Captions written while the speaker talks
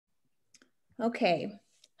Okay.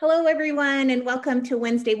 Hello, everyone, and welcome to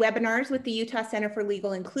Wednesday webinars with the Utah Center for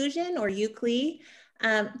Legal Inclusion, or UCLI.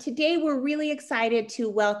 Today, we're really excited to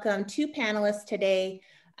welcome two panelists today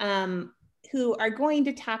who are going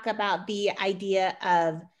to talk about the idea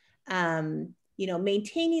of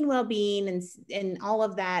maintaining well-being and all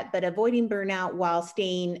of that, but avoiding burnout while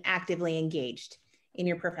staying actively engaged in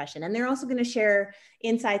your profession. And they're also going to share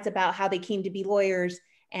insights about how they came to be lawyers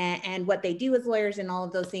and what they do as lawyers and all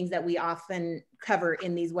of those things that we often cover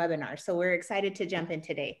in these webinars. So we're excited to jump in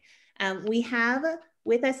today. We have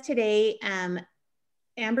with us today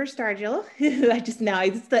Amber Stargell, who I just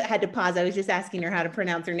had to pause. I was just asking her how to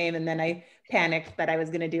pronounce her name and then I panicked that I was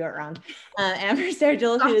going to do it wrong. Amber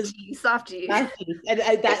Stargell, who is soft G. That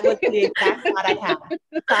was the exact thought I had.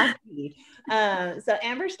 Soft G. So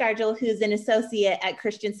Amber Stargell, who's an associate at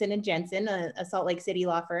Christensen and Jensen, a Salt Lake City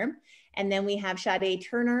law firm. And then we have Sadé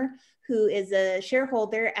Turner, who is a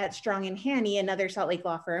shareholder at Strong and Hanni, another Salt Lake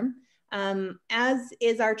law firm. As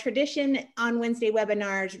is our tradition on Wednesday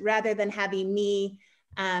webinars, rather than having me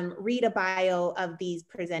read a bio of these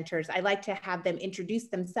presenters, I like to have them introduce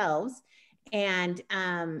themselves and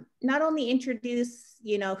not only introduce,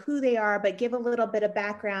 who they are, but give a little bit of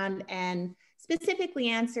background and specifically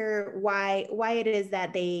answer why it is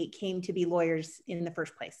that they came to be lawyers in the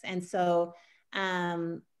first place. And so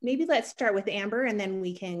maybe let's start with Amber and then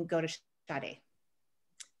we can go to Sadé.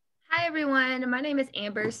 Hi, everyone. My name is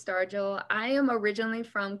Amber Stargell. I am originally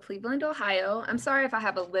from Cleveland, Ohio. I'm sorry if I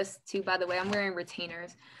have a list too, by the way. I'm wearing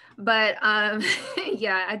retainers. But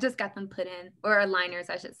yeah, I just got them put in, or aligners,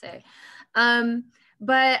 I should say.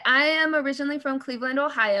 But I am originally from Cleveland,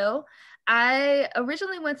 Ohio. I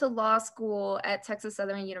originally went to law school at Texas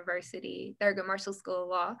Southern University, Thurgood Marshall School of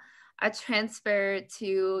Law. I transferred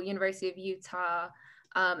to University of Utah,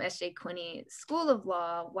 S.J. Quinney School of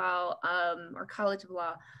Law or College of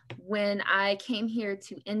Law when I came here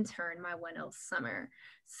to intern my 1L summer.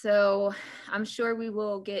 So I'm sure we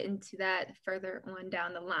will get into that further on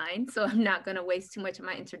down the line. So I'm not going to waste too much of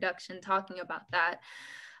my introduction talking about that.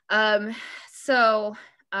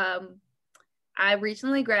 I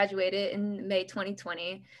recently graduated in May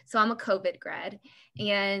 2020, so I'm a COVID grad,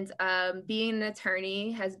 and being an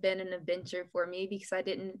attorney has been an adventure for me because I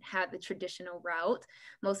didn't have the traditional route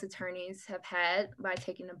most attorneys have had by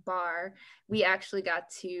taking a bar. We actually got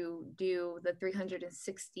to do the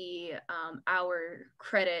 360 hour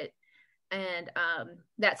credit, and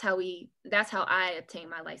that's how I obtained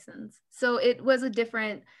my license. So it was a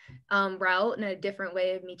different route and a different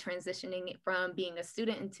way of me transitioning from being a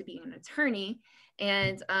student into being an attorney.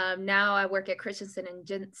 And now I work at Christensen and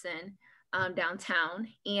Jensen downtown,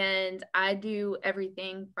 and I do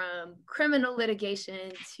everything from criminal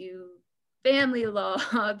litigation to family law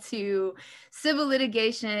to civil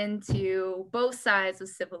litigation, to both sides of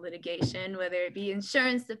civil litigation, whether it be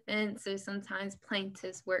insurance defense or sometimes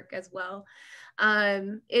plaintiffs work as well.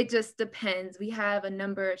 It just depends. We have a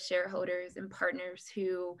number of shareholders and partners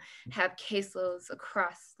who have caseloads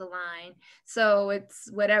across the line. So it's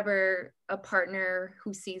whatever a partner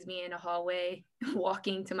who sees me in a hallway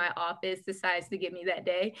walking to my office decides to give me that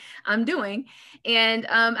day, I'm doing. And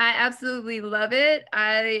I absolutely love it.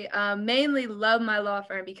 I mainly love my law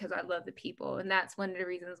firm because I love the people. And that's one of the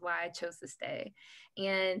reasons why I chose to stay.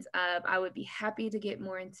 And I would be happy to get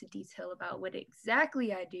more into detail about what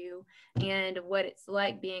exactly I do and what it's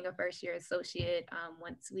like being a first year associate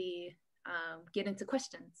once we get into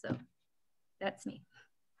questions. So that's me.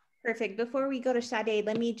 Perfect. Before we go to Sadé,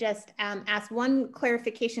 let me just ask one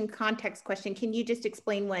clarification context question. Can you just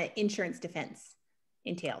explain what insurance defense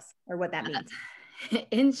entails or what that means?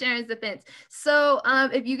 Insurance defense. So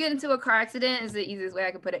if you get into a car accident, is the easiest way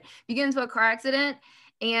I could put it. If you get into a car accident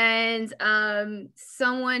and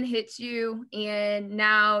someone hits you and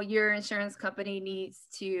now your insurance company needs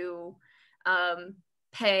to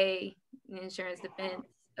pay the insurance defense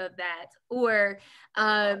of that, or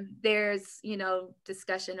there's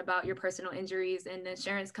discussion about your personal injuries and the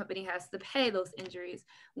insurance company has to pay those injuries,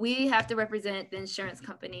 we have to represent the insurance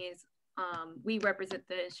companies. We represent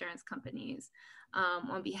the insurance companies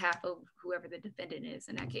on behalf of whoever the defendant is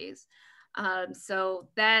in that case. So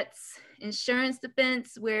that's insurance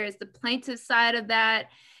defense, whereas the plaintiff side of that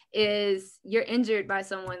is you're injured by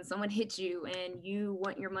someone hit you and you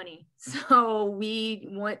want your money. So we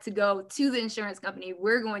want to go to the insurance company.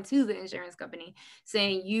 We're going to the insurance company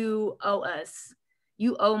saying, you owe us,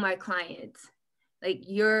 you owe my client. Like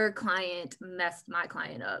your client messed my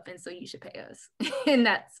client up and so you should pay us. And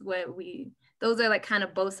that's what those are like kind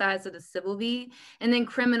of both sides of the civil V. And then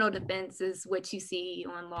criminal defense is what you see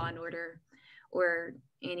on Law and Order or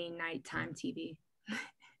any nighttime TV.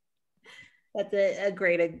 That's a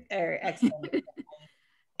great or excellent.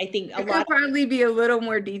 I think it could probably be a little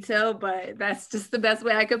more detailed, but that's just the best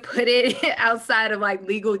way I could put it outside of like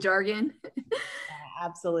legal jargon.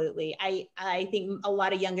 Absolutely. I think a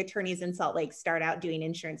lot of young attorneys in Salt Lake start out doing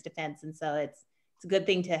insurance defense. And so it's a good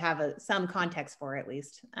thing to have some context for at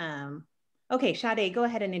least. Okay, Sadé, go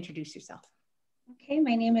ahead and introduce yourself. Okay,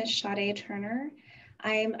 my name is Sadé Turner.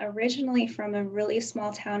 I'm originally from a really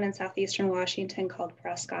small town in southeastern Washington called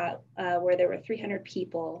Prescott, where there were 300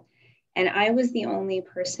 people. And I was the only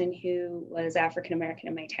person who was African American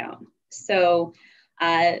in my town. So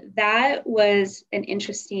that was an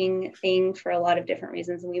interesting thing for a lot of different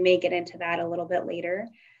reasons. And we may get into that a little bit later.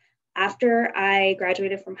 After I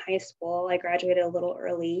graduated from high school, I graduated a little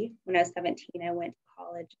early. When I was 17, I went to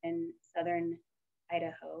college in southern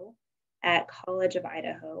Idaho at College of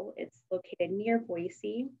Idaho. It's located near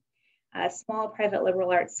Boise, a small private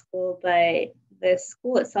liberal arts school, but the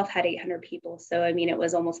school itself had 800 people. So, I mean, it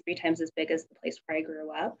was almost 3 times as big as the place where I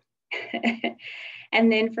grew up. And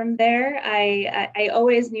then from there, I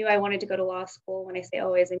always knew I wanted to go to law school. When I say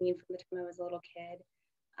always, I mean from the time I was a little kid.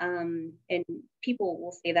 And people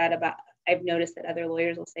will say that about, I've noticed that other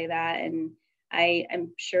lawyers will say that, and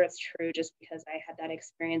I'm sure it's true just because I had that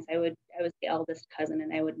experience. I was the eldest cousin,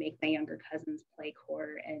 and I would make my younger cousins play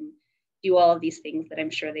court and do all of these things that I'm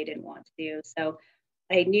sure they didn't want to do. So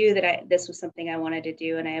I knew that this was something I wanted to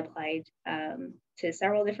do, and I applied to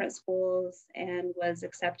several different schools and was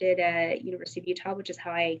accepted at University of Utah, which is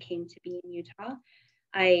how I came to be in Utah.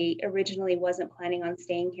 I originally wasn't planning on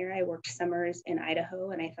staying here. I worked summers in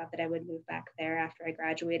Idaho, and I thought that I would move back there after I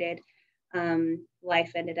graduated.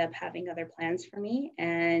 Life ended up having other plans for me,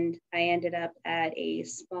 and I ended up at a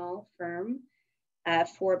small firm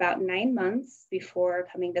for about 9 months before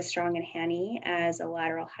coming to Strong and Hanni as a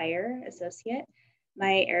lateral hire associate.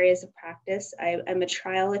 My areas of practice, I'm a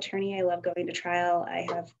trial attorney. I love going to trial. I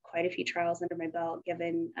have quite a few trials under my belt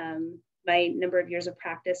given my number of years of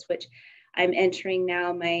practice, which I'm entering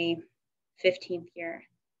now my 15th year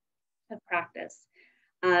of practice.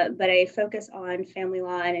 But I focus on family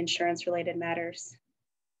law and insurance related matters.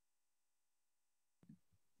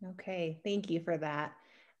 Okay, thank you for that.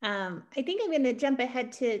 I think I'm going to jump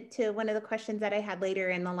ahead to one of the questions that I had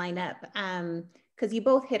later in the lineup, because you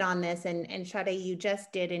both hit on this, and Sadé, you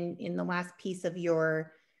just did in the last piece of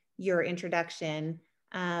your introduction.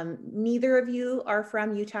 Neither of you are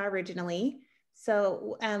from Utah originally.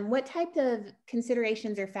 So what type of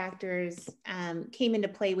considerations or factors came into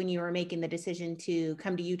play when you were making the decision to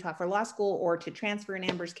come to Utah for law school or to transfer in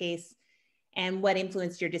Amber's case? And what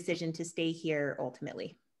influenced your decision to stay here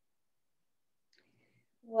ultimately?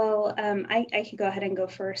 Well, I could go ahead and go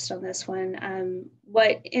first on this one.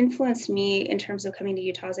 What influenced me in terms of coming to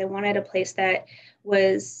Utah is I wanted a place that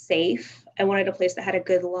was safe. I wanted a place that had a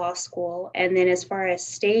good law school. And then as far as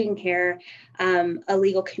staying here, a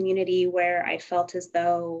legal community where I felt as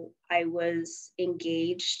though I was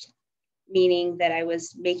engaged, meaning that I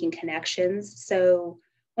was making connections. So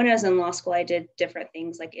when I was in law school, I did different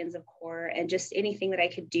things like Inns of Court and just anything that I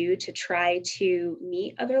could do to try to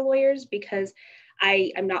meet other lawyers, because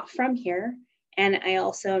I'm not from here, and I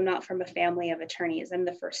also am not from a family of attorneys. I'm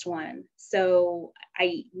the first one. So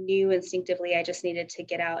I knew instinctively I just needed to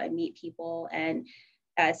get out and meet people and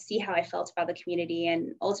see how I felt about the community.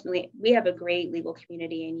 And ultimately, we have a great legal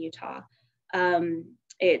community in Utah.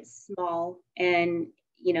 It's small, and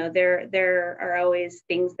there are always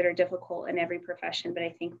things that are difficult in every profession, but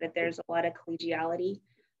I think that there's a lot of collegiality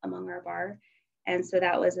among our bar. And so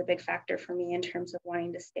that was a big factor for me in terms of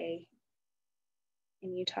wanting to stay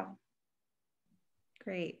in Utah.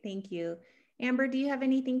 Great, thank you. Amber, do you have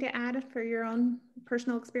anything to add for your own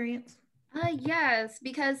personal experience? Yes,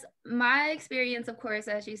 because my experience, of course,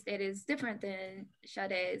 as you stated, is different than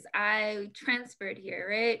Sadé's. I transferred here,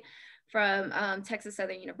 right, from Texas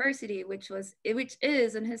Southern University, which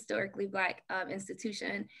is an historically Black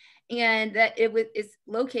institution, and that it's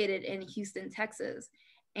located in Houston, Texas.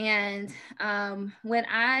 And when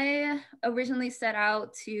I originally set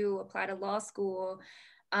out to apply to law school,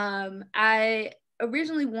 I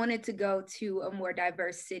originally wanted to go to a more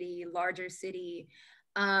diverse city, larger city,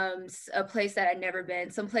 a place that I'd never been,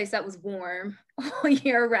 some place that was warm all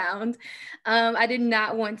year round. I did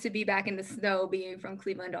not want to be back in the snow being from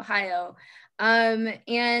Cleveland, Ohio.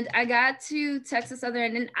 And I got to Texas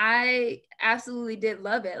Southern, and I absolutely did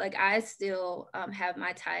love it. Like, I still have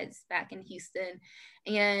my ties back in Houston,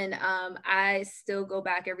 and I still go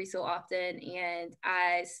back every so often, and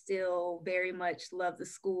I still very much love the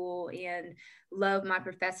school and love my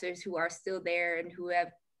professors who are still there and who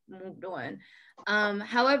have moved on.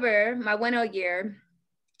 However, my 1L year,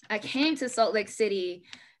 I came to Salt Lake City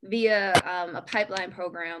via a pipeline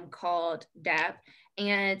program called DAP.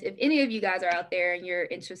 And if any of you guys are out there and you're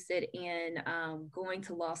interested in going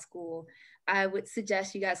to law school, I would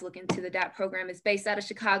suggest you guys look into the DAP program. It's based out of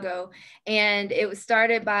Chicago, and it was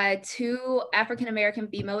started by 2 African-American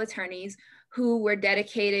female attorneys who were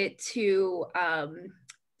dedicated to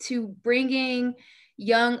bringing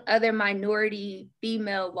young other minority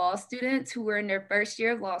female law students who were in their first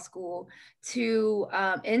year of law school to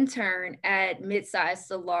intern at mid-sized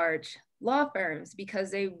to large law firms,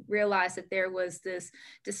 because they realized that there was this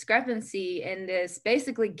discrepancy and this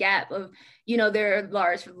basically gap of, you know, there are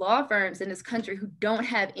large law firms in this country who don't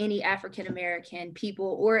have any African-American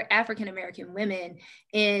people or African-American women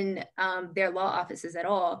in their law offices at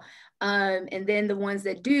all. And then the ones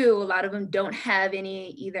that do, a lot of them don't have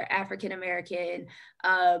any either African-American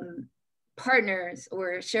partners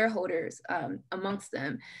or shareholders amongst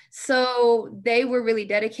them. So they were really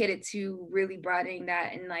dedicated to really broadening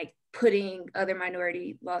that and like putting other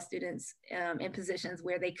minority law students in positions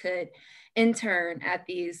where they could intern at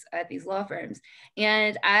these law firms.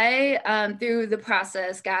 And I, through the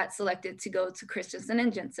process, got selected to go to Christensen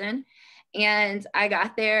and Jensen. And I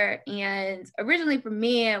got there, and originally for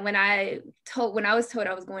me, when I was told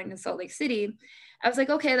I was going to Salt Lake City, I was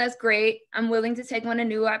like, okay, that's great. I'm willing to take on a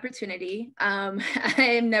new opportunity. I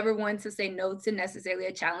am never one to say no to necessarily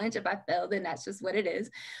a challenge. If I fail, then that's just what it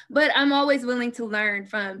is. But I'm always willing to learn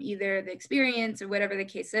from either the experience or whatever the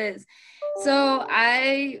case is. So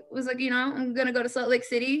I was like, you know, I'm gonna go to Salt Lake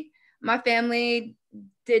City. My family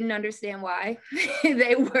didn't understand why.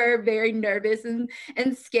 They were very nervous and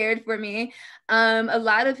scared for me. A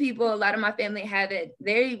lot of my family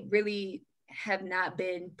they really have not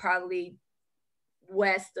been probably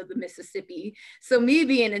west of the Mississippi. So me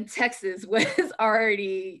being in Texas was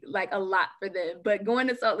already like a lot for them. But going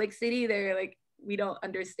to Salt Lake City, they're like, we don't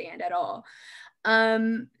understand at all.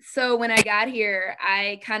 So when I got here,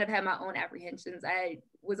 I kind of had my own apprehensions. I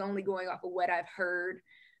was only going off of what I've heard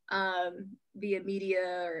via media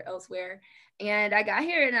or elsewhere. And I got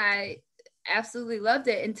here and I absolutely loved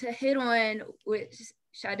it. And to hit on what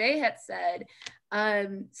Sadé had said,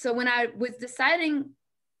 so when I was deciding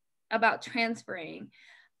about transferring,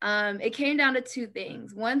 it came down to 2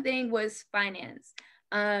 things. One thing was finance.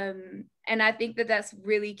 And I think that that's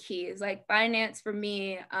really key. Is like finance for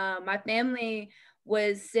me, my family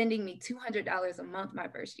was sending me $200 a month my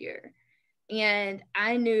first year. And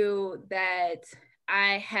I knew that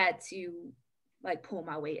I had to like pull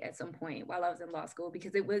my weight at some point while I was in law school,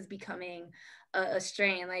 because it was becoming a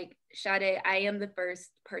strain. Like Sadé, I am the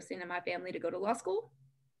first person in my family to go to law school.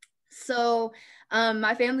 So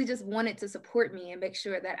my family just wanted to support me and make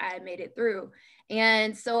sure that I made it through.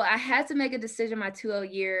 And so I had to make a decision my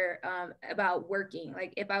 2L year about working,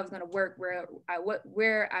 like if I was going to work, where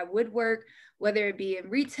I would work, whether it be in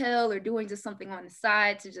retail or doing just something on the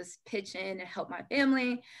side to just pitch in and help my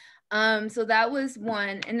family. So that was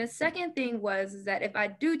one. And the second thing was that if I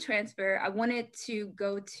do transfer, I wanted to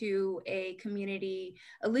go to a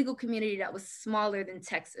legal community that was smaller than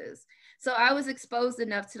Texas. So I was exposed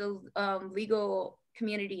enough to the legal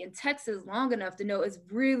community in Texas long enough to know it's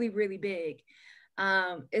really, really big.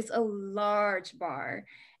 It's a large bar.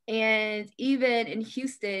 And even in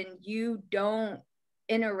Houston, you don't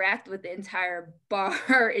interact with the entire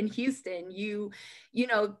bar in Houston. You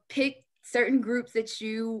pick certain groups that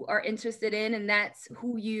you are interested in, and that's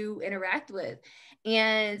who you interact with.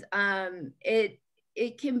 And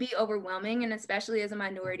it can be overwhelming, and especially as a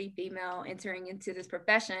minority female entering into this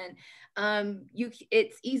profession,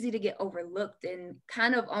 it's easy to get overlooked and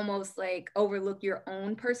kind of almost like overlook your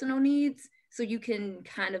own personal needs, so you can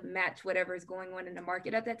kind of match whatever is going on in the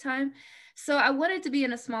market at that time. So I wanted to be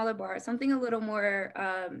in a smaller bar, something a little more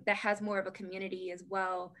that has more of a community as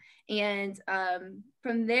well. And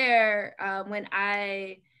from there,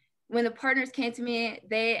 when the partners came to me,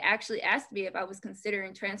 they actually asked me if I was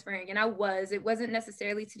considering transferring, and I was. It wasn't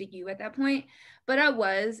necessarily to the U at that point, but I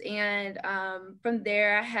was. And from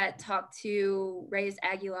there, I had talked to Reyes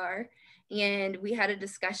Aguilar, and we had a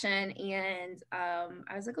discussion, and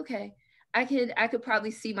I was like, okay, I could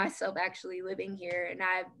probably see myself actually living here. And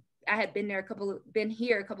I had been here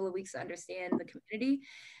a couple of weeks to understand the community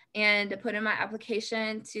and to put in my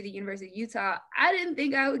application to the University of Utah. I didn't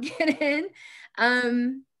think I would get in.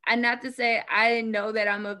 And not to say I know that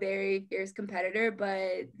I'm a very fierce competitor,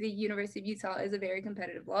 but the University of Utah is a very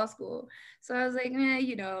competitive law school. So I was like,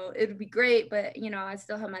 it'd be great, but I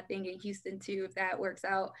still have my thing in Houston too, if that works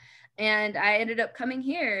out. And I ended up coming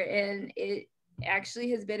here, and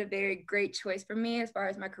actually has been a very great choice for me as far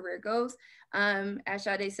as my career goes. As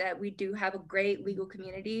Sadé said, we do have a great legal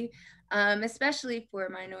community, especially for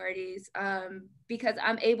minorities, because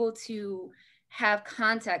I'm able to have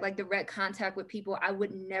contact, like direct contact with people I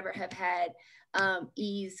would never have had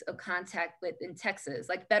ease of contact with in Texas,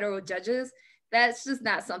 like federal judges. That's just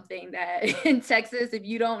not something that in Texas, if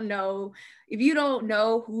you don't know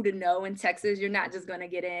who to know in Texas, you're not just gonna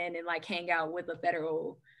get in and like hang out with a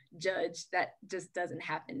federal judge. That just doesn't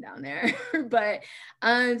happen down there. But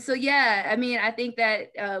so yeah, I mean, I think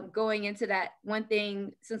that going into that, one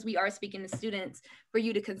thing, since we are speaking to students, for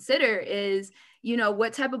you to consider is, you know,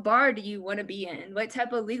 what type of bar do you want to be in? What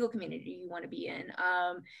type of legal community do you want to be in?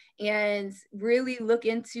 And really look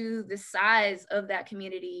into the size of that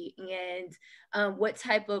community and what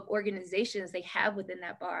type of organizations they have within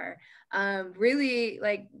that bar. Really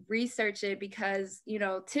like research it, because, you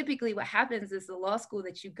know, typically what happens is the law school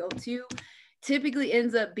that you go to typically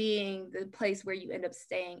ends up being the place where you end up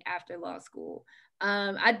staying after law school.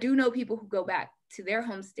 I do know people who go back to their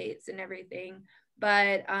home states and everything,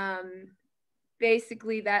 but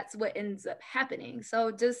basically that's what ends up happening.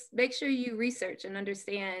 So just make sure you research and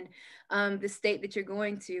understand the state that you're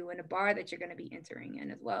going to and a bar that you're going to be entering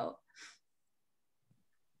in as well.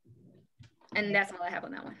 And that's all I have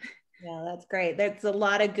on that one. Yeah, that's great. There's a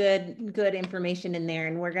lot of good information in there,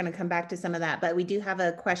 and we're going to come back to some of that, but we do have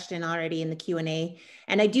a question already in the Q&A,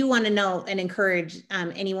 and I do want to know and encourage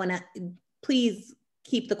anyone, please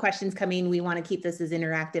keep the questions coming. We want to keep this as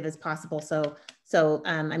interactive as possible. So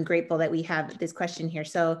I'm grateful that we have this question here.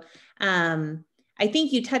 So I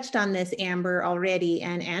think you touched on this, Amber, already,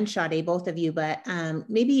 and Sadé, both of you, but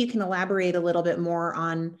maybe you can elaborate a little bit more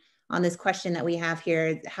on this question that we have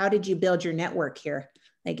here. How did you build your network here?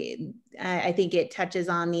 Like, I think it touches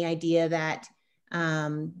on the idea that,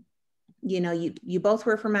 you know, you both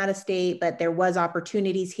were from out of state, but there was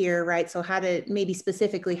opportunities here, right? So maybe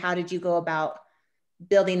specifically, how did you go about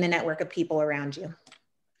building the network of people around you?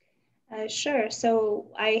 Sure.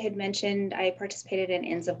 So I had mentioned I participated in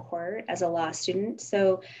Inns of Court as a law student.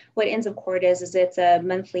 So what Inns of Court is it's a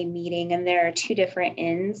monthly meeting, and there are 2 different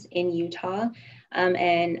inns in Utah.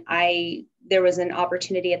 And there was an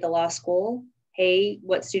opportunity at the law school. Hey,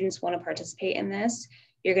 what students want to participate in this?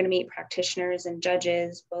 You're going to meet practitioners and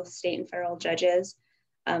judges, both state and federal judges.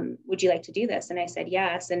 Would you like to do this? And I said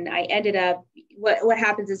yes. And I ended up, what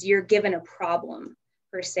happens is you're given a problem,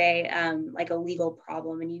 per se, like a legal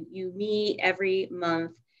problem, and you meet every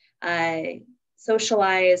month,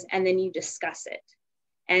 socialize, and then you discuss it.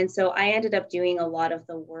 And so I ended up doing a lot of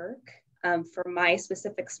the work for my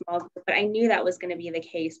specific small group, but I knew that was going to be the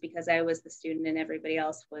case because I was the student and everybody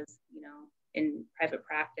else was, you know, in private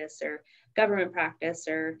practice or government practice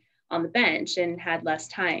or on the bench and had less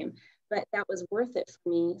time. But that was worth it for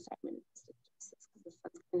me.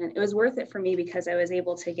 It was worth it for me because I was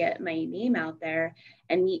able to get my name out there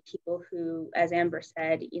and meet people who, as Amber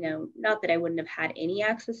said, you know, not that I wouldn't have had any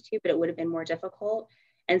access to, but it would have been more difficult.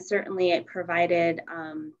 And certainly it provided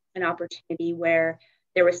an opportunity where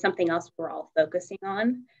there was something else we're all focusing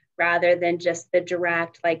on, rather than just the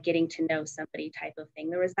direct, like getting to know somebody type of thing.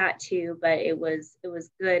 There was that too, but it was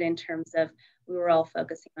good in terms of we were all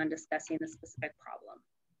focusing on discussing the specific problem.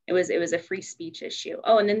 It was a free speech issue.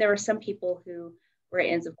 Oh, and then there were some people who were at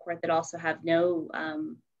Inns of Court that also have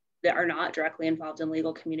that are not directly involved in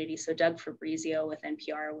legal community. So Doug Fabrizio with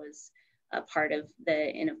NPR was a part of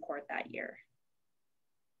the Inn of Court that year.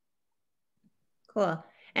 Cool.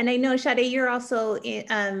 And I know, Sadé, you're also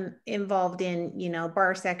involved in, you know,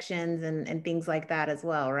 bar sections and things like that as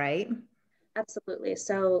well, right? Absolutely.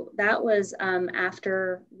 So that was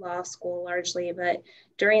after law school largely, but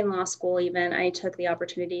during law school even, I took the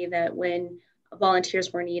opportunity that when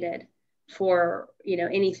volunteers were needed for, you know,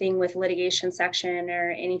 anything with litigation section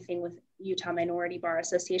or anything with Utah Minority Bar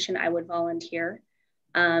Association, I would volunteer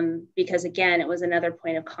because again, it was another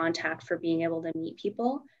point of contact for being able to meet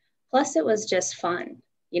people. Plus it was just fun.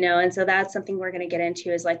 You know, and so that's something we're going to get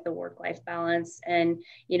into is like the work-life balance and,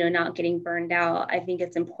 you know, not getting burned out. I think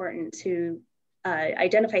it's important to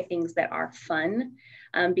identify things that are fun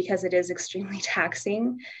because it is extremely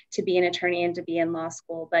taxing to be an attorney and to be in law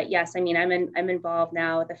school. But yes, I mean, I'm involved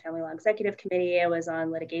now with the Family Law Executive Committee. I was on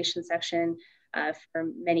litigation section for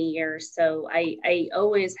many years. So I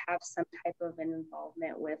always have some type of an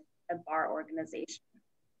involvement with a bar organization.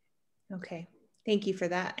 Okay, thank you for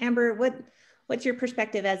that. Amber, what's your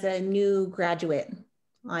perspective as a new graduate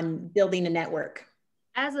on building a network?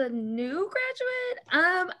 As a new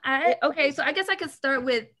graduate, so I guess I could start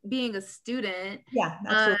with being a student. Yeah,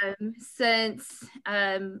 absolutely. Since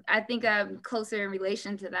I think I'm closer in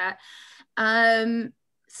relation to that.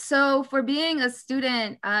 So for being a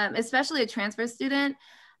student, especially a transfer student,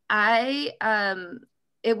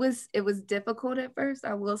 it was difficult at first.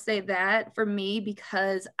 I will say that for me,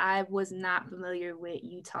 because I was not familiar with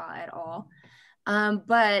Utah at all.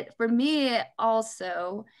 But for me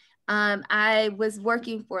also, I was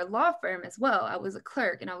working for a law firm as well. I was a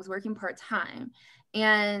clerk and I was working part-time.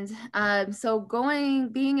 And so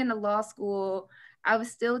being in the law school, I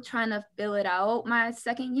was still trying to fill it out my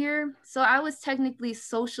second year. So I was technically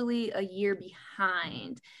socially a year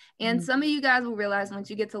behind. And some of you guys will realize once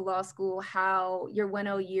you get to law school, how your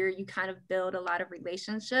 1L year, you kind of build a lot of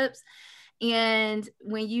relationships. And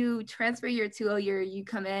when you transfer your 2L year, you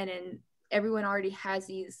come in and everyone already has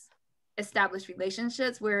these established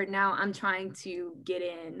relationships, where now I'm trying to get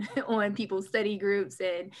in on people's study groups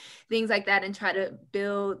and things like that and try to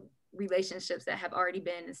build relationships that have already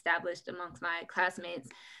been established amongst my classmates.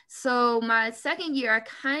 So my second year, I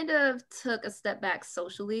kind of took a step back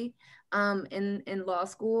socially in law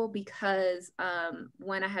school, because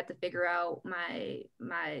one, I had to figure out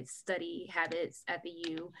my study habits at the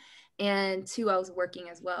U, and two, I was working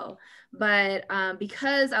as well. But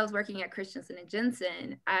because I was working at Christensen and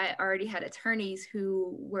Jensen, I already had attorneys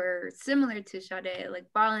who were similar to Sadé, like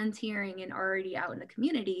volunteering and already out in the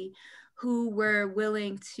community, who were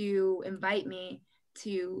willing to invite me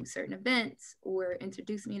to certain events or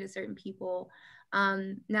introduce me to certain people.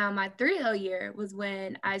 Now my 3L year was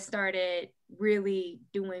when I started really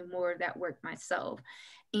doing more of that work myself.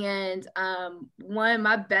 And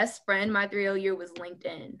my best friend, my 3L year, was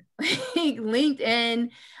LinkedIn. LinkedIn,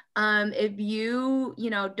 if you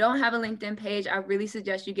don't have a LinkedIn page, I really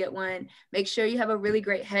suggest you get one. Make sure you have a really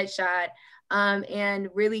great headshot. And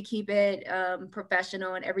really keep it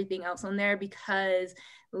professional and everything else on there, because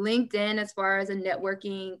LinkedIn, as far as a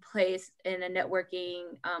networking place and a networking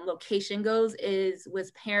location goes,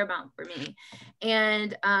 was paramount for me.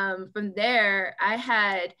 And from there, I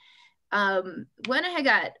had, when I had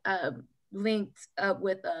got linked up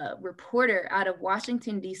with a reporter out of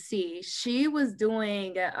Washington, D.C., she was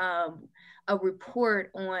doing a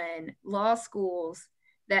report on law schools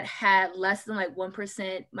that had less than like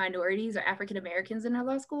 1% minorities or African Americans in her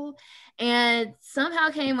law school. And somehow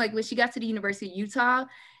came, like, when she got to the University of Utah,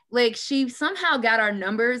 like, she somehow got our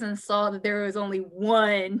numbers and saw that there was only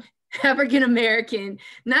one African American,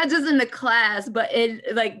 not just in the class, but in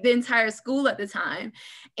like the entire school at the time.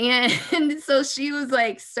 And so she was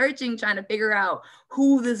like searching, trying to figure out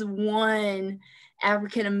who this one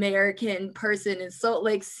African American person in Salt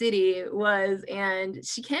Lake City was. And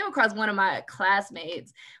she came across one of my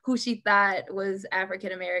classmates who she thought was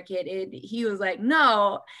African American. And he was like,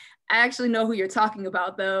 "No, I actually know who you're talking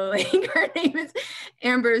about though." Like, her name is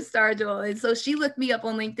Amber Stargell. And so she looked me up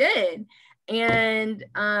on LinkedIn. And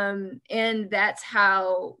that's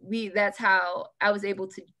how I was able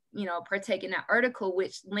to, partake in that article,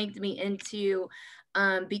 which linked me into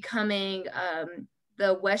becoming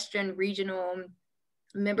the Western Regional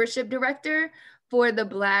Membership Director for the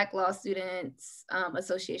Black Law Students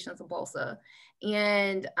Association of Tulsa.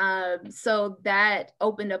 And so that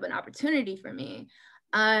opened up an opportunity for me.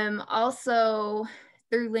 Also,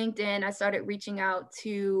 through LinkedIn, I started reaching out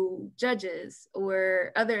to judges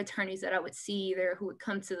or other attorneys that I would see, either who would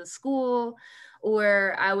come to the school,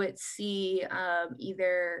 or I would see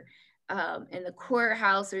either in the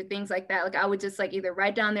courthouse or things like that. Like, I would just like either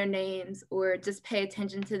write down their names or just pay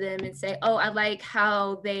attention to them and say, "Oh, I like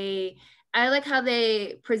how they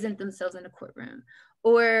present themselves in the courtroom,"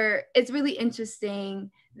 or "It's really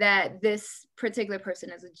interesting that this particular person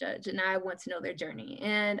is a judge and I want to know their journey."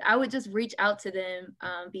 And I would just reach out to them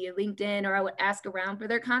via LinkedIn, or I would ask around for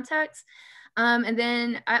their contacts. And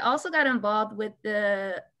then I also got involved with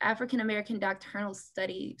the African American Doctrinal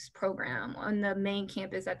Studies program on the main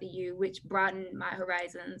campus at the U, which broadened my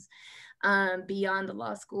horizons beyond the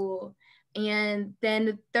law school. And then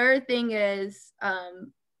the third thing is,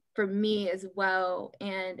 for me as well,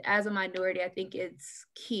 and as a minority, I think it's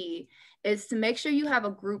key, is to make sure you have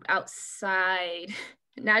a group outside,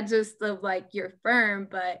 not just of like your firm,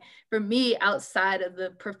 but for me, outside of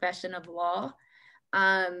the profession of law.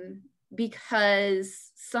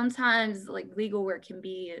 Because sometimes like legal work can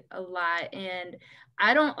be a lot, and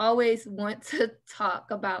I don't always want to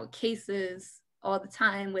talk about cases all the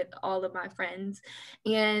time with all of my friends,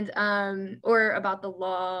 and or about the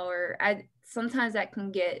law, or sometimes that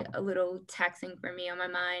can get a little taxing for me on my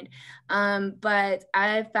mind. But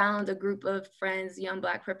I found a group of friends, Young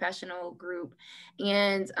Black Professional group.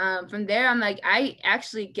 And from there, I'm like, I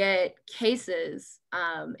actually get cases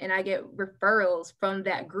and I get referrals from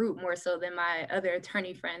that group more so than my other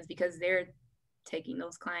attorney friends, because they're taking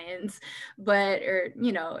those clients, but, or,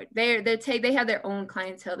 you know, they have their own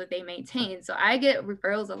clientele that they maintain. So I get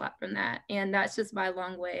referrals a lot from that. And that's just my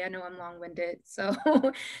long way. I know I'm long-winded. So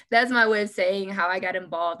that's my way of saying how I got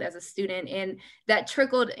involved as a student. And that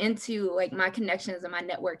trickled into like my connections and my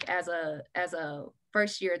network as a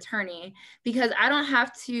first year attorney, because I don't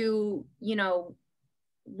have to, you know,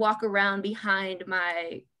 walk around behind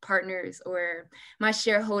my partners or my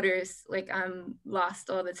shareholders like I'm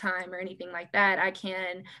lost all the time or anything like that. I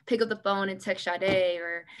can pick up the phone and text Sadé,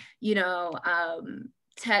 or, you know,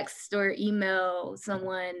 text or email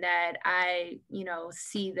someone that I, you know,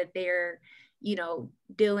 see that they're, you know,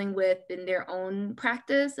 dealing with in their own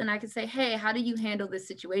practice. And I can say, hey, how do you handle this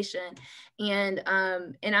situation? And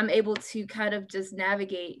I'm able to kind of just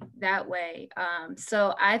navigate that way.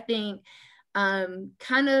 So I think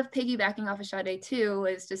kind of piggybacking off of Sadé too,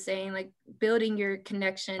 is just saying like building your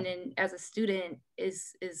connection and as a student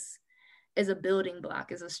is a building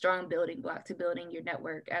block, is a strong building block to building your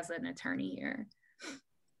network as an attorney here.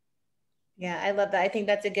 Yeah, I love that. I think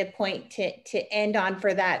that's a good point to end on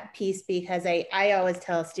for that piece, because I always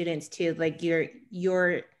tell students too, like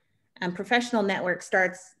your professional network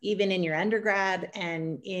starts even in your undergrad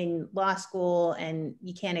and in law school, and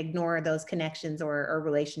you can't ignore those connections or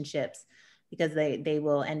relationships, because they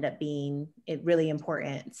will end up being really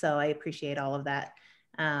important. So I appreciate all of that.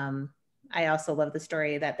 I also love the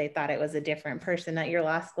story that they thought it was a different person at your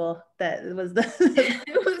law school. That was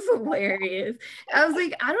it was hilarious. I was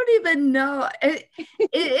like, I don't even know.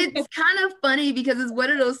 It's kind of funny because it's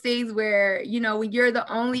one of those things where, you know, when you're the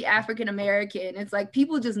only African American, it's like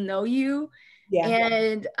people just know you. Yeah.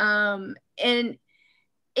 And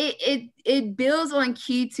it builds on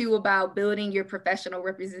key too about building your professional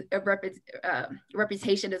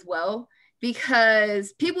reputation as well,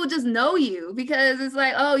 because people just know you, because it's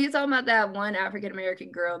like, oh, you're talking about that one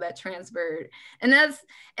African-American girl that transferred. And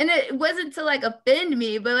it wasn't to like offend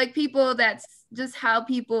me, but like people, that's just how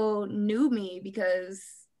people knew me, because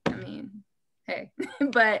I mean, hey,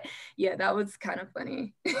 but yeah, that was kind of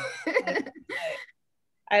funny.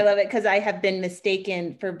 I love it, because I have been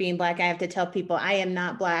mistaken for being Black. I have to tell people I am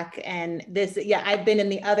not Black, and this, yeah, I've been in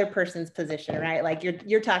the other person's position, right? Like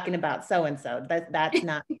you're talking about so-and-so, that's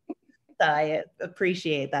not, so I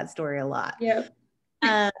appreciate that story a lot. Yeah.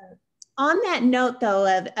 On that note though,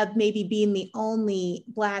 of maybe being the only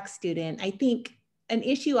Black student, I think an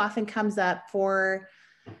issue often comes up for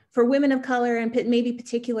women of color, and maybe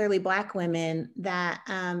particularly Black women, that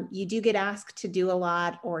you do get asked to do a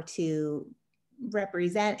lot or to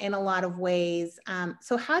represent in a lot of ways.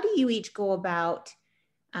 So how do you each go about,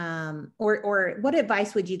 or what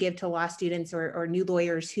advice would you give to law students or new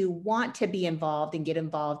lawyers who want to be involved and get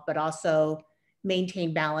involved, but also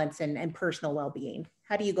maintain balance and personal well-being?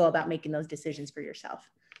 How do you go about making those decisions for yourself?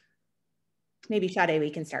 Maybe Sadé, we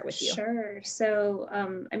can start with you. Sure. So,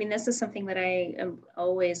 I mean, this is something that I am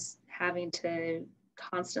always having to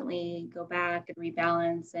constantly go back and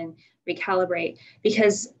rebalance and recalibrate,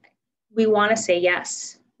 because we want to say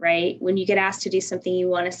yes, right? When you get asked to do something, you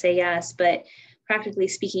want to say yes, but practically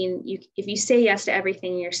speaking, if you say yes to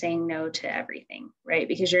everything, you're saying no to everything, right?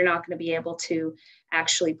 Because you're not going to be able to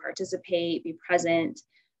actually participate, be present,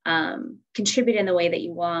 contribute in the way that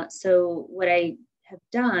you want. So what I have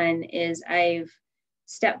done is I've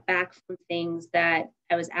stepped back from things that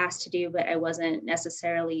I was asked to do, but I wasn't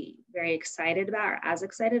necessarily very excited about or as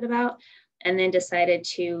excited about, and then decided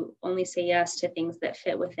to only say yes to things that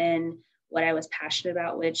fit within what I was passionate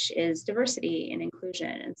about, which is diversity and inclusion.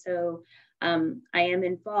 And so I am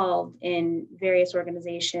involved in various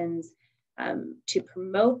organizations to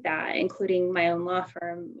promote that, including my own law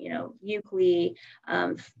firm, you know, UCLI,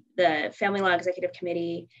 the Family Law Executive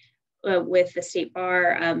Committee with the State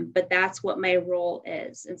Bar, but that's what my role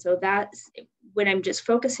is. And so that's when I'm just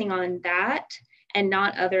focusing on that and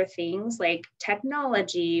not other things like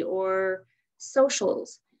technology or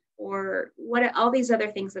socials or all these other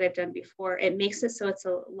things that I've done before, it makes it so it's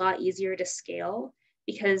a lot easier to scale,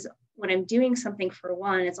 because when I'm doing something for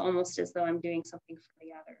one, it's almost as though I'm doing something for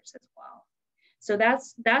the others as well. So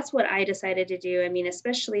that's what I decided to do. I mean,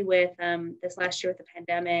 especially with this last year with the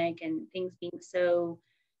pandemic and things being so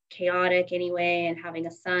chaotic anyway, and having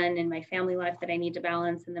a son and my family life that I need to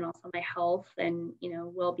balance, and then also my health and, you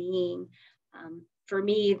know, well-being. For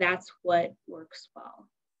me, that's what works well.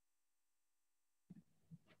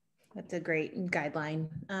 That's a great guideline.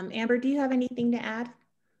 Amber, do you have anything to add?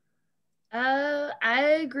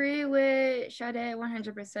 I agree with Sadé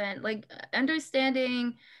 100%. Like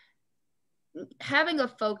understanding, having a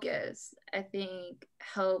focus, I think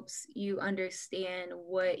helps you understand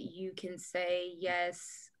what you can say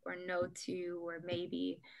yes or no to, or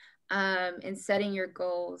maybe. and setting your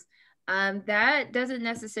goals, that doesn't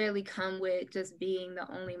necessarily come with just being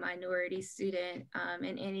the only minority student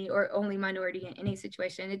in any, or only minority in any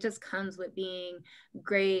situation. It just comes with being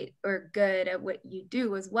great or good at what you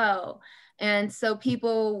do as well. And so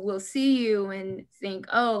people will see you and think,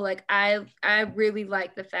 oh, like I really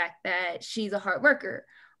like the fact that she's a hard worker,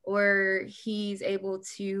 or he's able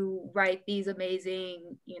to write these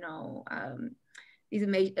amazing,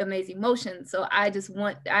 these amazing motions. So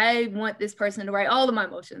I want this person to write all of my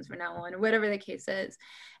motions from now on, or whatever the case is.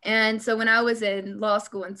 And so when I was in law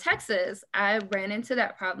school in Texas, I ran into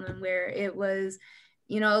that problem where it was,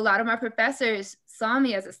 a lot of my professors saw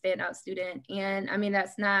me as a standout student. And I mean,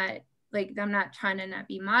 that's not like, I'm not trying to not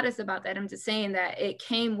be modest about that. I'm just saying that it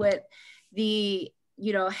came with the,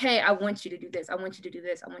 hey, I want you to do this. I want you to do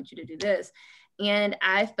this. I want you to do this. And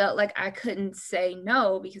I felt like I couldn't say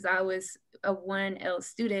no because I was a 1L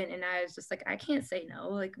student, and I was just like, I can't say no.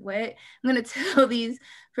 Like, what? I'm going to tell these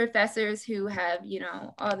professors who have,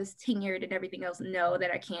 all this tenured and everything else, no,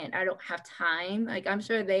 that I can't, I don't have time. Like, I'm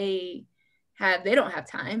sure they don't have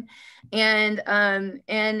time. And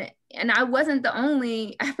I wasn't the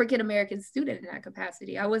only African-American student in that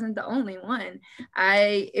capacity. I wasn't the only one.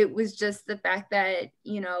 It was just the fact that,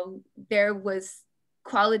 there was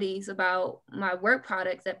qualities about my work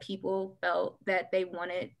products that people felt that they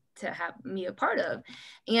wanted to have me a part of.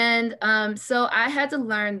 And so I had to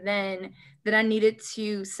learn then that I needed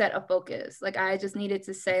to set a focus. Like, I just needed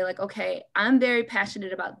to say, like, okay, I'm very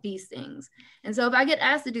passionate about these things. And so if I get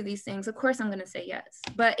asked to do these things, of course I'm going to say yes.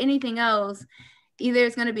 But anything else, either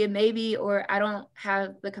it's going to be a maybe, or I don't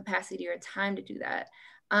have the capacity or time to do that.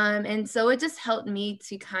 And so it just helped me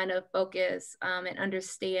to kind of focus and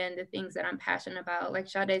understand the things that I'm passionate about. Like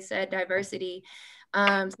Sadé said, diversity.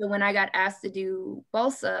 So when I got asked to do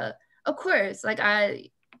BALSA, of course, like there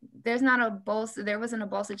wasn't a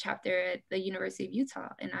BALSA chapter at the University of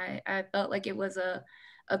Utah. And I felt like it was a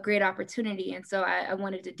great opportunity. And so I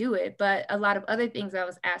wanted to do it. But a lot of other things I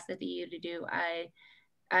was asked at the U to do,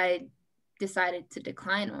 I decided to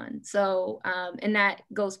decline on. So, and that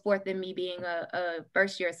goes forth in me being a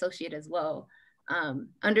first year associate as well.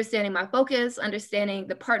 Understanding my focus, understanding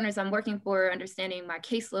the partners I'm working for, understanding my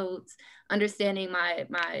caseloads, understanding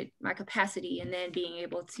my capacity, and then being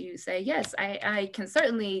able to say, yes, I can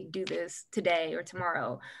certainly do this today or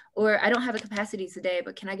tomorrow, or I don't have the capacity today,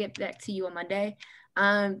 but can I get back to you on Monday?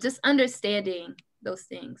 Just understanding those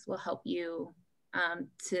things will help you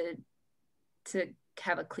to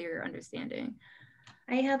have a clearer understanding.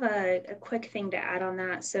 I have a quick thing to add on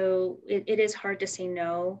that. So it is hard to say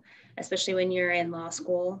no, especially when you're in law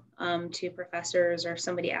school, to professors or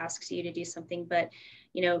somebody asks you to do something. But,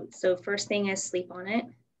 so first thing is sleep on it.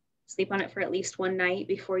 Sleep on it for at least one night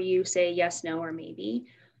before you say yes, no, or maybe.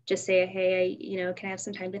 Just say, hey, can I have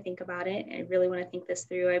some time to think about it? I really want to think this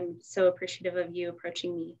through. I'm so appreciative of you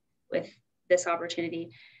approaching me with this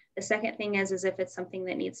opportunity. The second thing is if it's something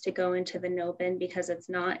that needs to go into the no bin because it's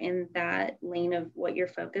not in that lane of what your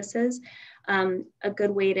focus is, a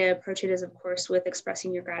good way to approach it is, of course, with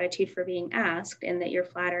expressing your gratitude for being asked and that you're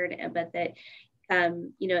flattered, but that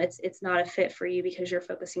it's not a fit for you because you're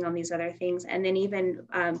focusing on these other things. And then even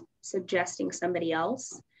suggesting somebody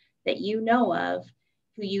else that you know of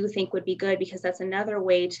who you think would be good, because that's another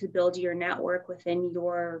way to build your network within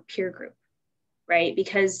your peer group. Right?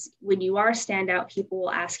 Because when you are standout, people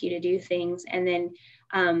will ask you to do things. And then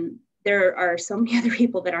there are so many other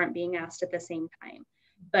people that aren't being asked at the same time.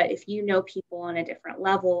 But if you know people on a different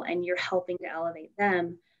level and you're helping to elevate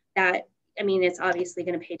them, it's obviously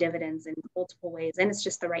going to pay dividends in multiple ways. And it's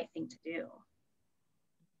just the right thing to do.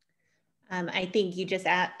 I think you just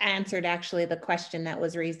answered actually the question that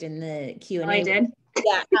was raised in the Q&A. Oh, I did?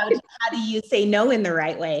 Yeah. How do you say no in the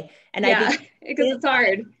right way? And yeah, I think because it's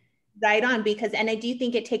hard. Right on, and I do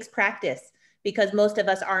think it takes practice, because most of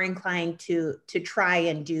us are inclined to try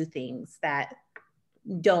and do things that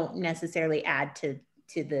don't necessarily add to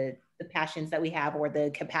the passions that we have or the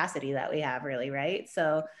capacity that we have, really, right?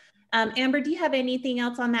 So Amber, do you have anything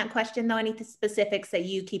else on that question though? Any specifics that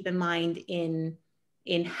you keep in mind in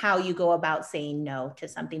how you go about saying no to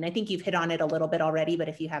something? I think you've hit on it a little bit already, but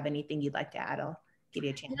if you have anything you'd like to add, I'll give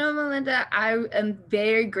you a chance. Melinda, I am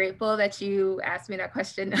very grateful that you asked me that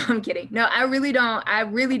question. No, I'm kidding. No, I really don't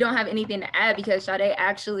have anything to add, because Sadé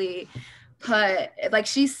actually put, like,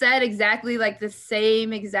 she said exactly like the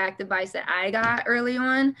same exact advice that I got early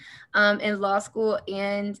on in law school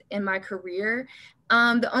and in my career.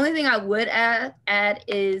 The only thing I would add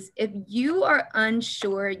is, if you are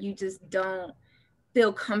unsure, you just don't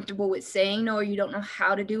feel comfortable with saying no, or you don't know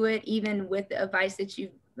how to do it, even with the advice that you,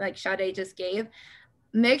 like Sadé just gave,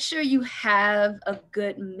 make sure you have a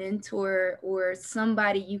good mentor or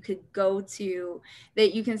somebody you could go to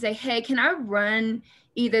that you can say, hey, can I run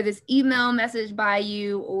either this email message by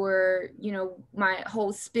you, or, you know, my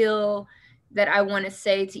whole spiel that I want to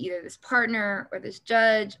say to either this partner or this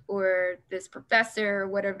judge or this professor,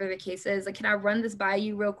 whatever the case is. Like, can I run this by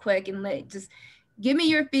you real quick and just give me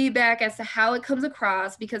your feedback as to how it comes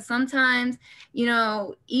across? Because sometimes, you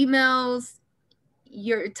know, emails,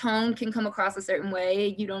 your tone can come across a certain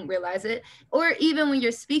way, you don't realize it. Or even when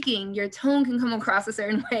you're speaking, your tone can come across a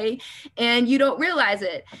certain way and you don't realize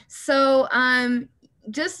it. So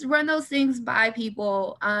just run those things by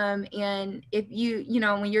people. And if you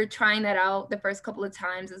know, when you're trying that out the first couple of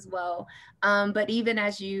times as well. But even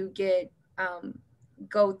as you get,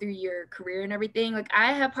 go through your career and everything, like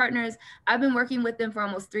I have partners, I've been working with them for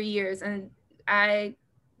almost 3 years, and I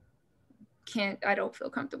don't feel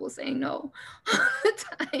comfortable saying no all the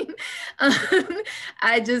time.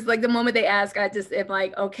 I just, like, the moment they ask, I just am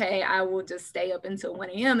like, okay, I will just stay up until 1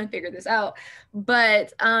 a.m. and figure this out.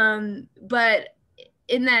 But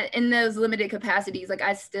in those limited capacities, like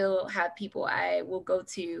I still have people I will go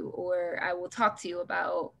to or I will talk to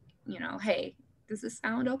about, you know, hey, does this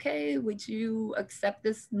sound okay? Would you accept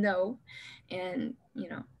this? No. And, you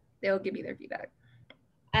know, they'll give me their feedback.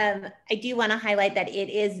 I do want to highlight that it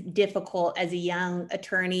is difficult as a young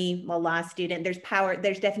attorney, a law student.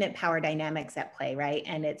 There's definite power dynamics at play, right?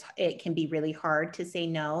 And it can be really hard to say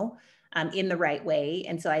no in the right way.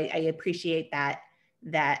 And so I appreciate that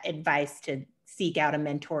advice to seek out a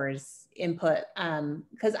mentor's input,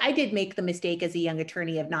 because I did make the mistake as a young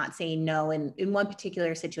attorney of not saying no in one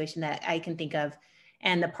particular situation that I can think of,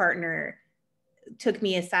 and the partner took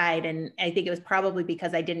me aside, and I think it was probably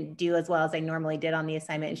because I didn't do as well as I normally did on the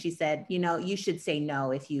assignment. And she said, you know, you should say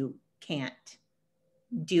no if you can't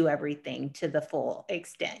do everything to the full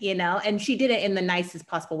extent, you know? And she did it in the nicest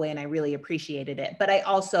possible way, and I really appreciated it. But I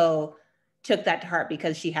also took that to heart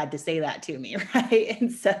because she had to say that to me, right?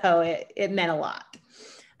 And so it meant a lot.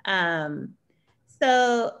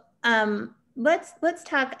 Let's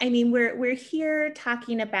talk. I mean, we're here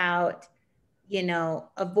talking about, you know,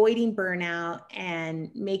 avoiding burnout and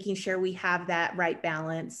making sure we have that right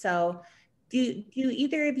balance. So do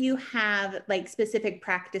either of you have like specific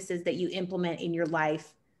practices that you implement in your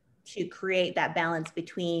life to create that balance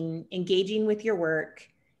between engaging with your work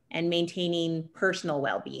and maintaining personal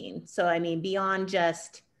well-being? So, I mean, beyond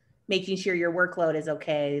just making sure your workload is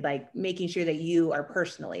okay, like making sure that you are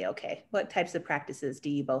personally okay. What types of practices do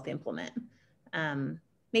you both implement?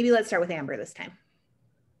 Maybe let's start with Amber this time.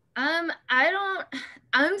 I'm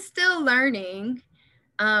still learning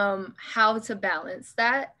how to balance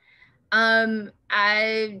that.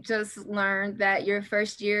 I just learned that your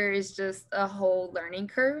first year is just a whole learning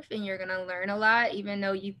curve, and you're gonna learn a lot, even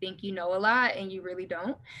though you think you know a lot and you really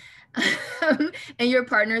don't. And your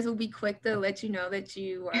partners will be quick to let you know that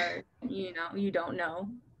you are, you know, you don't know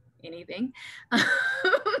anything.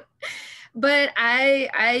 But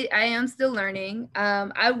I am still learning.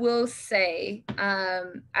 I will say,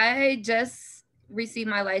 I just received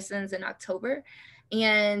my license in October.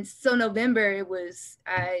 And so November,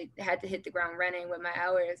 I had to hit the ground running with my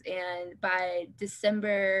hours. And by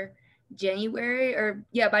December,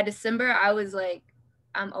 by December, I was like,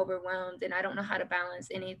 I'm overwhelmed and I don't know how to balance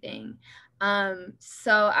anything.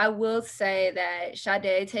 So I will say that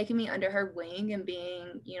Sadé taking me under her wing and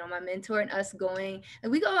being, you know, my mentor, and us going,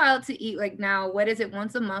 and we go out to eat like now, what is it,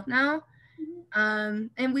 once a month now?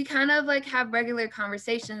 And we kind of like have regular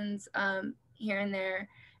conversations here and there.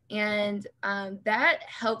 And that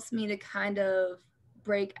helps me to kind of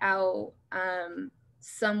break out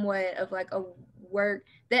somewhat of like a work,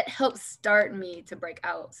 that helps start me to break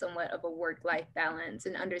out somewhat of a work-life balance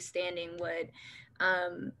and understanding what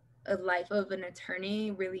a life of an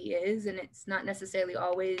attorney really is. And it's not necessarily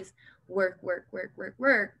always work,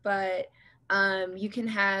 but you can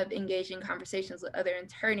have engaging conversations with other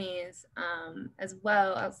attorneys as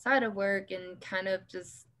well outside of work, and kind of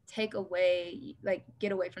just get away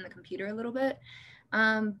from the computer a little bit.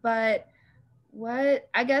 But what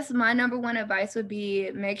I guess my number one advice would be,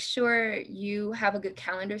 make sure you have a good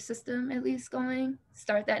calendar system at least going.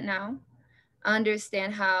 Start that now.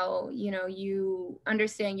 Understand how, you know, you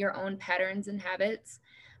understand your own patterns and habits.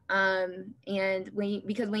 And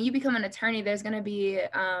because when you become an attorney, there's going to be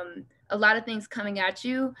a lot of things coming at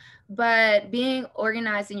you, but being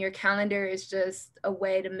organized in your calendar is just a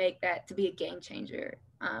way to make that to be a game changer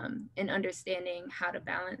in understanding how to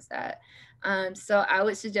balance that. So I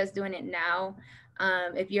would suggest doing it now.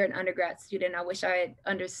 If you're an undergrad student, I wish I had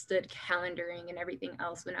understood calendaring and everything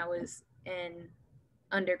else when I was in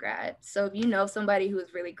undergrad. So if you know somebody who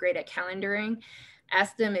is really great at calendaring,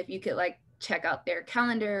 ask them if you could like check out their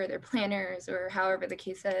calendar, or their planners, or however the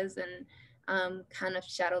case is, and kind of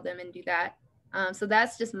shadow them and do that. So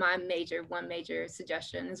that's just my one major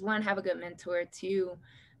suggestion is, one, have a good mentor. Two,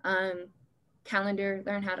 learn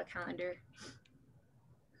how to calendar.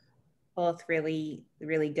 Both really,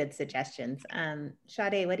 really good suggestions.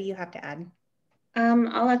 Sadé, what do you have to add?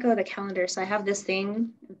 I'll echo the calendar. So I have this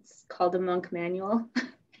thing, it's called a monk manual.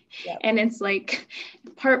 Yep. And it's like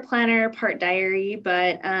part planner, part diary,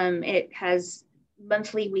 but it has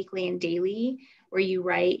monthly, weekly, and daily where you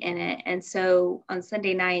write in it. And so on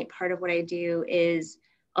Sunday night, part of what I do is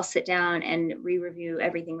I'll sit down and re-review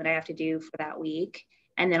everything that I have to do for that week.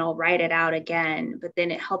 And then I'll write it out again, but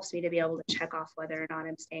then it helps me to be able to check off whether or not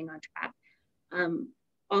I'm staying on track.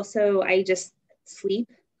 Also, I just sleep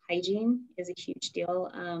hygiene is a huge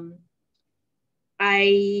deal.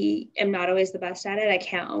 I am not always the best at it. I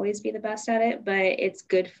can't always be the best at it, but it's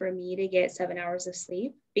good for me to get 7 hours of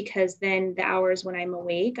sleep, because then the hours when I'm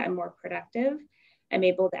awake, I'm more productive. I'm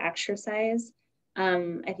able to exercise.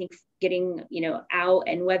 I think getting, out,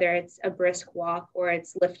 and whether it's a brisk walk or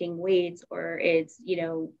it's lifting weights or it's,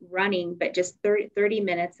 running, but just 30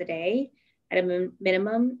 minutes a day at a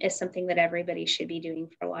minimum is something that everybody should be doing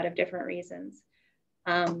for a lot of different reasons.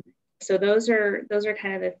 So those are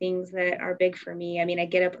kind of the things that are big for me. I mean, I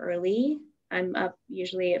get up early. I'm up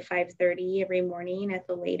usually at 5:30 every morning at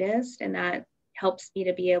the latest, and that helps me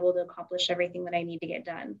to be able to accomplish everything that I need to get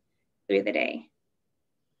done through the day.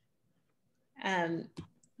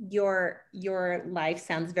 Your life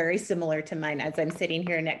sounds very similar to mine as I'm sitting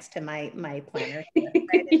here next to my planner.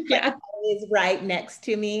 Right? Yeah. Like always right next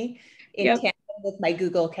to me in Yep. tandem with my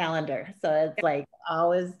Google Calendar. So it's like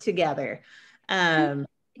always together.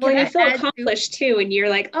 Well, you feel accomplished too, and you're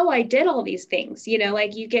like, oh, I did all these things,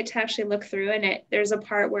 like you get to actually look through, and there's a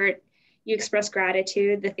part where you express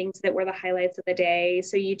gratitude, the things that were the highlights of the day.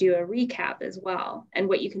 So you do a recap as well, and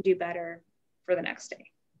what you can do better for the next day.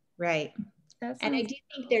 Right. And I do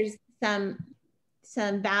think there's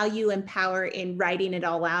some value and power in writing it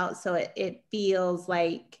all out, so it feels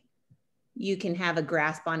like you can have a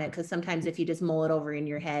grasp on it, because sometimes if you just mull it over in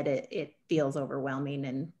your head, it feels overwhelming.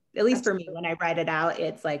 And at least for me, when I write it out,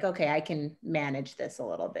 it's like, okay, I can manage this a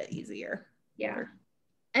little bit easier. Yeah.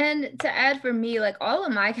 And to add for me, like all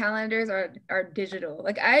of my calendars are digital.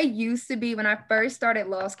 Like I used to be, when I first started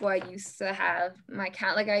law school, I used to have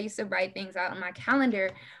I used to write things out on my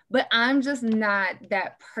calendar, but I'm just not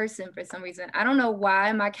that person for some reason. I don't know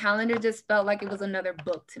why. My calendar just felt like it was another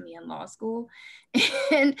book to me in law school.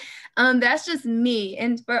 And that's just me.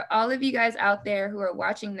 And for all of you guys out there who are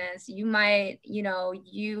watching this, you might,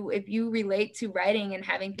 if you relate to writing and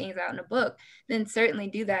having things out in a book, then certainly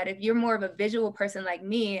do that. If you're more of a visual person like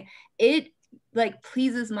me, it like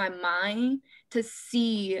pleases my mind to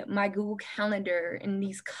see my Google Calendar in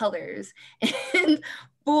these colors and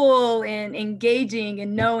full and engaging,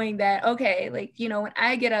 and knowing that, okay, like, when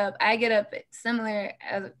I get up similar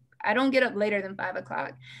as, I don't get up later than 5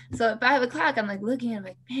 o'clock. So at 5 o'clock, I'm like looking, I'm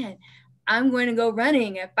like, man, I'm going to go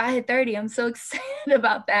running at 5:30. I'm so excited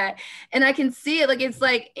about that. And I can see it, like, it's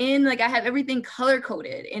like I have everything color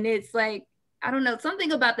coded, and it's like, I don't know,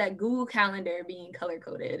 something about that Google Calendar being color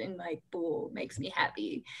coded and like full makes me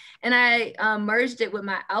happy. And I merged it with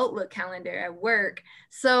my Outlook calendar at work.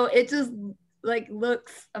 So it just like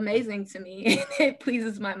looks amazing to me. It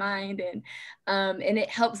pleases my mind, and it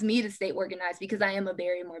helps me to stay organized, because I am a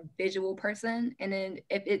very more visual person. And then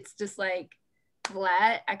if it's just like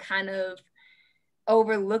flat, I kind of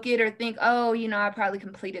overlook it or think, oh, I probably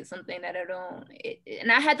completed something that I don't.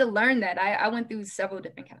 And I had to learn that. I went through several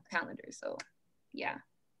different calendars. So yeah,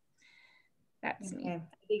 that's me. I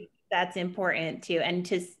think that's important too. And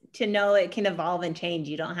to know it can evolve and change.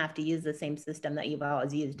 You don't have to use the same system that you've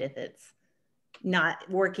always used if it's not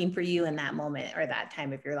working for you in that moment or that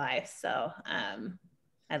time of your life. So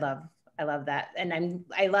I love that. And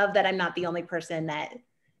I love that I'm not the only person that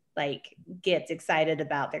like gets excited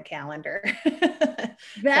about their calendar.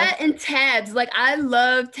 That and tabs, like I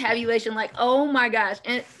love tabulation, like, oh my gosh.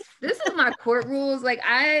 And this is my court rules. Like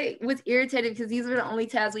I was irritated because these were the only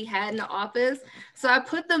tabs we had in the office. So I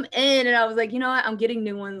put them in, and I was like, you know what? I'm getting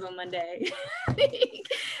new ones on Monday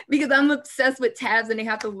because I'm obsessed with tabs and they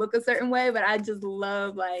have to look a certain way. But I just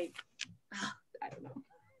love I don't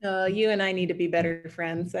know. You and I need to be better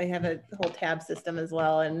friends. I have a whole tab system as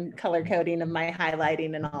well, and color coding of my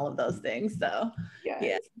highlighting and all of those things. So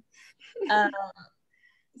yeah.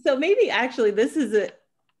 So maybe actually this is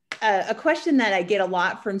a question that I get a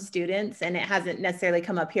lot from students, and it hasn't necessarily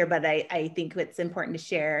come up here, but I think it's important to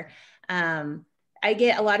share. I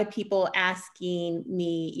get a lot of people asking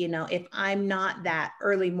me, you know, if I'm not that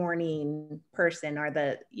early morning person or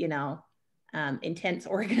the, you know, intense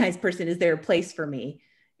organized person, is there a place for me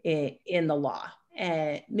in the law?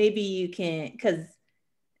 And maybe you can, because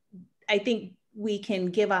I think we can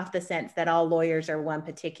give off the sense that all lawyers are one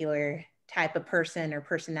particular type of person or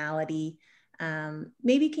personality.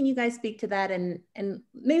 Maybe can you guys speak to that? And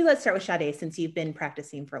maybe let's start with Sadé, since you've been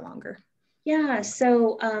practicing for longer. Yeah,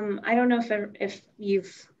 so I don't know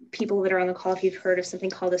if people that are on the call, if you've heard of something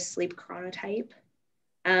called a sleep chronotype,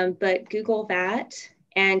 but Google that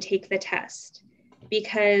and take the test,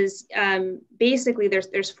 because basically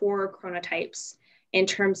there's 4 chronotypes in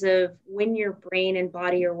terms of when your brain and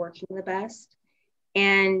body are working the best.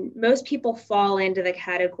 And most people fall into the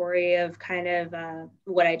category of kind of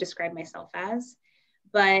what I describe myself as.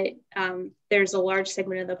 But there's a large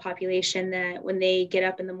segment of the population that when they get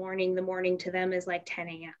up in the morning to them is like 10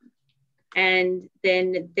 a.m. And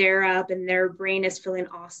then they're up and their brain is feeling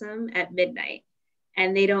awesome at midnight.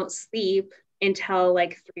 And they don't sleep until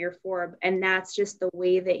like 3 or 4. And that's just the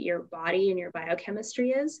way that your body and your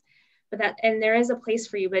biochemistry is. And there is a place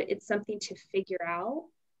for you, but it's something to figure out,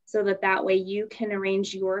 so that way you can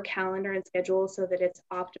arrange your calendar and schedule so that it's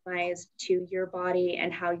optimized to your body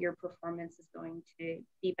and how your performance is going to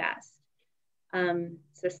be best.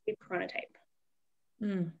 So sleep chronotype.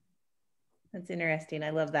 That's interesting. I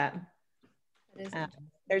love that.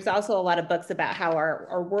 There's also a lot of books about how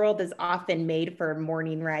our world is often made for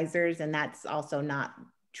morning risers, and that's also not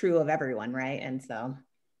true of everyone, right? And so...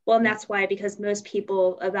 Well, and that's why, because most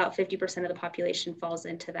people, about 50% of the population falls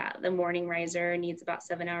into that. The morning riser needs about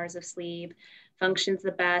 7 hours of sleep, functions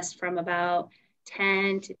the best from about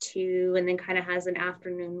 10 to 2, and then kind of has an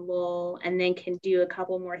afternoon lull, and then can do a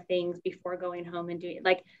couple more things before going home and doing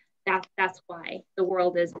like that. That's why the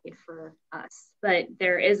world is made for us. But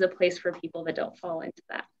there is a place for people that don't fall into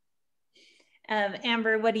that.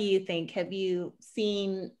 Amber, what do you think? Have you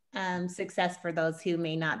seen success for those who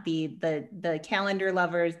may not be the calendar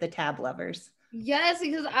lovers, the tab lovers? Yes,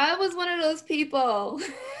 because I was one of those people.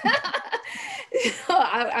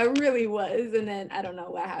 I really was. And then I don't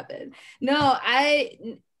know what happened. No, I've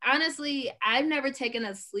never taken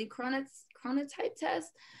a sleep chronotype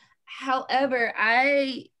test. However,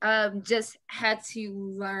 I just had to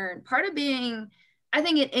learn. Part of being, I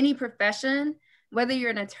think in any profession, whether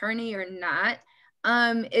you're an attorney or not,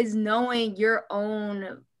 is knowing your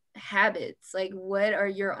own habits. Like, what are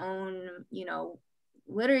your own,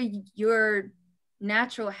 what are your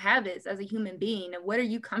natural habits as a human being, and what are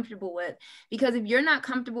you comfortable with? Because if you're not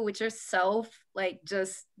comfortable with yourself, like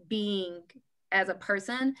just being as a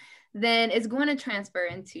person, then it's going to transfer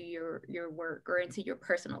into your work or into your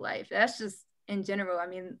personal life. That's just in general. I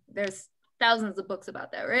mean, there's thousands of books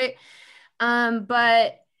about that, right?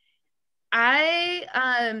 But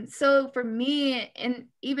so for me, and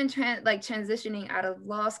even transitioning out of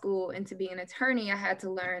law school into being an attorney, I had to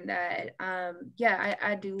learn that, I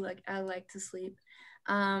like to sleep.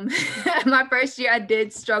 My first year, I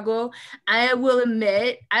did struggle. I will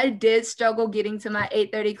admit, I did struggle getting to my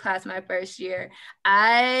 8:30 class my first year.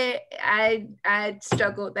 I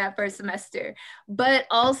struggled that first semester, but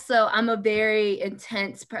also I'm a very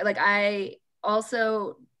intense I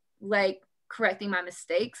also like correcting my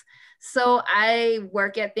mistakes. So I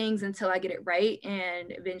work at things until I get it right.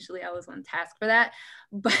 And eventually I was on task for that.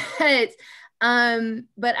 But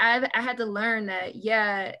I had to learn that,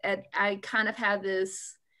 I kind of have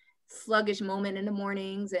this sluggish moment in the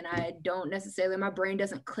mornings, and I don't necessarily, my brain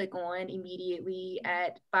doesn't click on immediately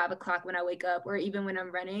at 5 o'clock when I wake up, or even when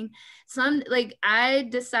I'm running. So I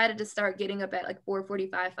decided to start getting up at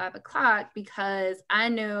 4:45, 5 o'clock, because I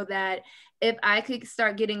know that if I could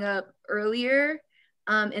start getting up earlier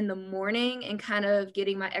in the morning and kind of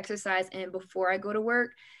getting my exercise in before I go to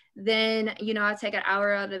work, then, I take an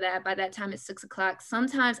hour out of that. By that time it's 6 o'clock.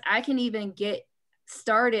 Sometimes I can even get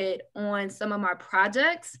started on some of my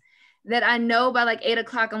projects that I know by 8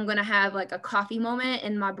 o'clock, I'm going to have a coffee moment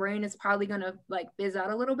and my brain is probably going to fizz out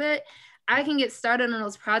a little bit. I can get started on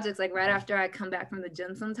those projects right after I come back from the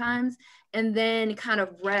gym sometimes, and then kind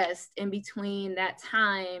of rest in between that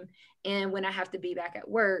time and when I have to be back at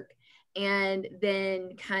work, and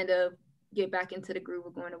then kind of get back into the groove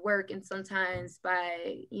of going to work. And sometimes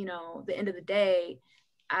by, the end of the day,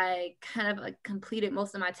 I kind of completed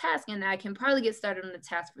most of my tasks, and I can probably get started on the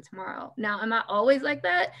task for tomorrow. Now, am I always like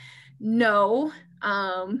that? No,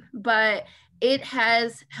 but it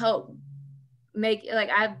has helped make,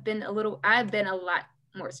 I've been a lot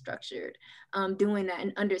more structured doing that,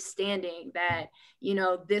 and understanding that,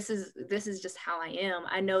 this is just how I am.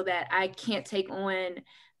 I know that I can't take on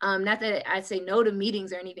Not that I say no to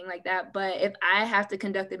meetings or anything like that, but if I have to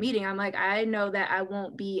conduct a meeting, I'm like, I know that I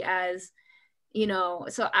won't be as,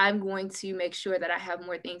 so I'm going to make sure that I have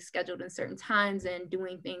more things scheduled in certain times and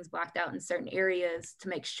doing things blocked out in certain areas to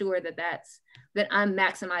make sure that I'm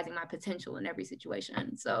maximizing my potential in every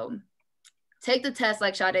situation. So take the test,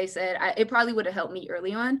 like Sadé said. It probably would have helped me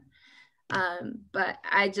early on, but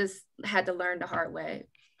I just had to learn the hard way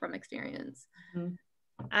from experience. Mm-hmm.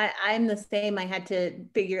 I'm the same. I had to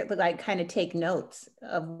kind of take notes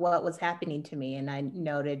of what was happening to me. And I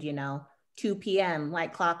noted, 2 p.m.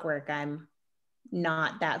 like clockwork, I'm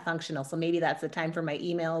not that functional. So maybe that's the time for my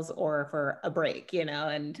emails or for a break,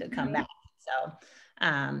 and to come back. So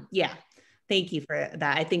yeah, thank you for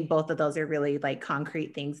that. I think both of those are really like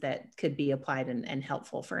concrete things that could be applied and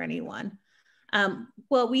helpful for anyone.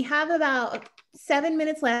 Well, we have about 7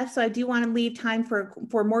 minutes left, so I do want to leave time for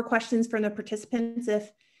more questions from the participants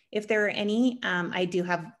if there are any. I do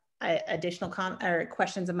have additional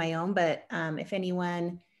questions of my own, but if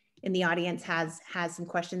anyone in the audience has some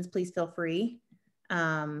questions, please feel free.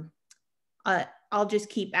 I'll just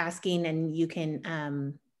keep asking, and you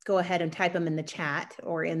can go ahead and type them in the chat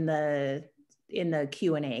or in the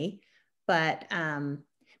Q&A. But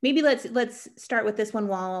maybe let's start with this one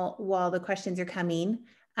while the questions are coming.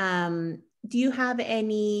 Do you have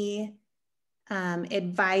any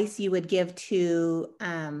advice you would give to,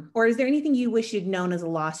 or is there anything you wish you'd known as a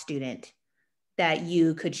law student that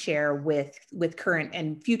you could share with current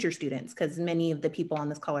and future students? Because many of the people on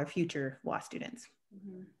this call are future law students.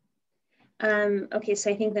 Mm-hmm. Okay, so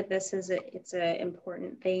I think that it's an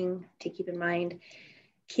important thing to keep in mind.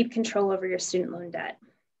 Keep control over your student loan debt.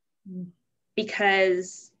 Mm-hmm.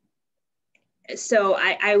 Because so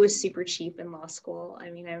I was super cheap in law school. I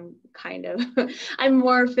mean, I'm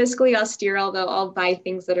more fiscally austere, although I'll buy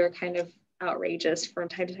things that are kind of outrageous from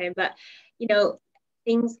time to time. But,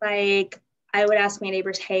 things like I would ask my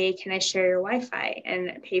neighbors, hey, can I share your Wi-Fi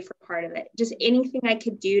and pay for part of it? Just anything I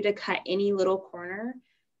could do to cut any little corner,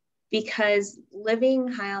 because living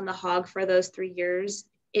high on the hog for those 3 years,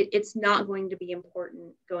 it's not going to be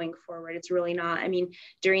important going forward. It's really not. I mean,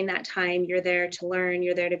 during that time, you're there to learn,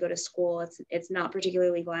 you're there to go to school. It's not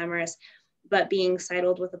particularly glamorous, but being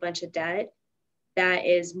saddled with a bunch of debt, that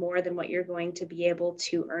is more than what you're going to be able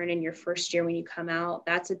to earn in your first year when you come out.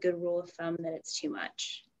 That's a good rule of thumb that it's too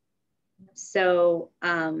much. So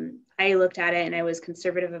I looked at it and I was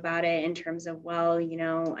conservative about it in terms of, well,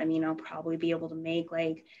 I'll probably be able to make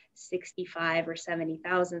like 65 or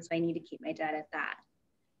 70,000. So I need to keep my debt at that.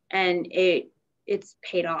 And it's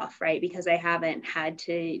paid off, right? Because I haven't had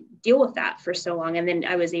to deal with that for so long. And then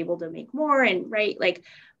I was able to make more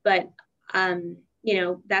but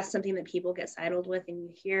that's something that people get saddled with, and you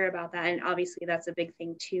hear about that. And obviously that's a big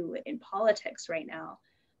thing too in politics right now.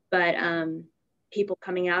 But people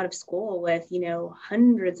coming out of school with,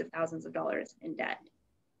 hundreds of thousands of dollars in debt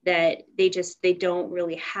that they don't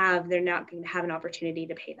really have, they're not going to have an opportunity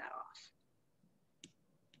to pay that off.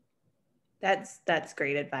 That's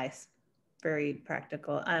great advice. Very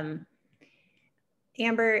practical.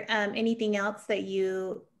 Amber, anything else that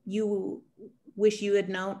you wish you had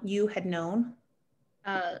known?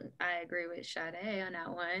 I agree with Sadé on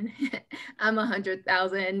that one. I'm over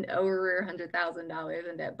 $100,000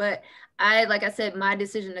 in debt. But like I said, my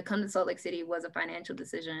decision to come to Salt Lake City was a financial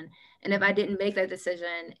decision. And if I didn't make that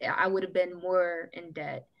decision, I would have been more in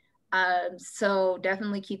debt. So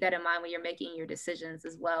definitely keep that in mind when you're making your decisions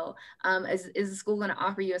as well. Is the school going to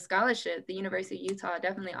offer you a scholarship? The University of Utah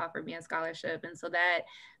definitely offered me a scholarship. And so that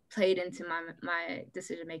played into my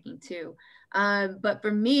decision making too. But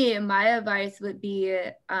for me, my advice would be,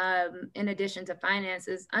 in addition to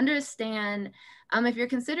finances, understand, if you're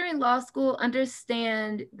considering law school,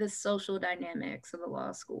 understand the social dynamics of the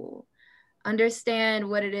law school. Understand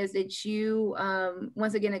what it is that you,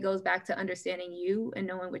 once again, it goes back to understanding you and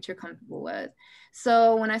knowing what you're comfortable with.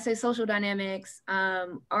 So when I say social dynamics,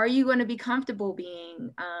 are you going to be comfortable being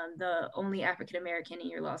the only African-American in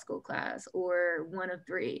your law school class, or one of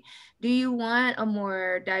 3? Do you want a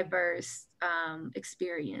more diverse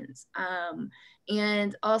experience?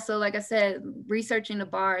 And also, like I said, researching the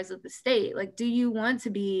bars of the state. Like, do you want to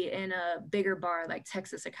be in a bigger bar like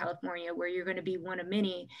Texas or California, where you're going to be one of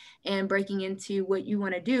many, and breaking into what you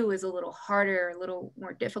want to do is a little harder, a little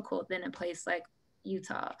more difficult than a place like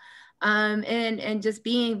Utah? And just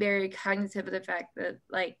being very cognitive of the fact that,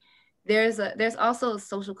 like, there's also a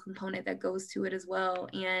social component that goes to it as well.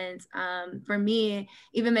 And for me,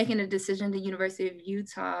 even making a decision to University of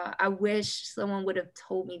Utah, I wish someone would have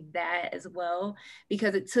told me that as well,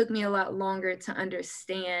 because it took me a lot longer to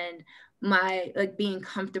understand my like being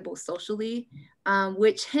comfortable socially,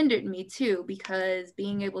 which hindered me too, because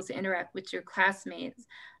being able to interact with your classmates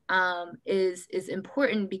is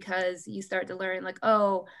important, because you start to learn like,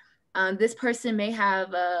 oh, this person may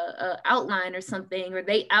have a outline or something, or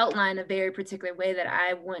they outline a very particular way that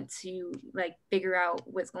I want to like figure out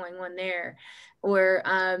what's going on there, or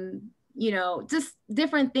you know, just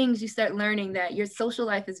different things. You start learning that your social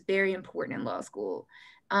life is very important in law school.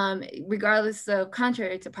 Regardless of,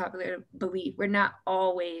 contrary to popular belief, we're not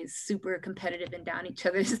always super competitive and down each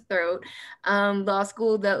other's throat. Law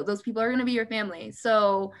school, those people are going to be your family.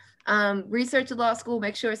 So research the law school,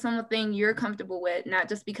 make sure it's something you're comfortable with, not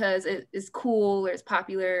just because it is cool or it's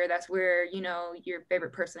popular, or that's where, you know, your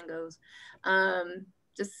favorite person goes.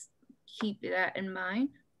 Just keep that in mind.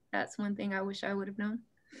 That's one thing I wish I would have known.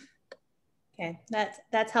 Okay,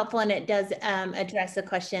 that's helpful, and it does address a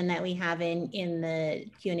question that we have in the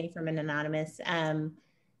Q&A from an anonymous.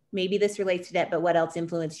 Maybe this relates to that, but what else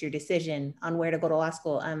influenced your decision on where to go to law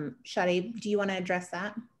school? Sadé, do you want to address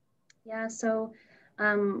that? Yeah, so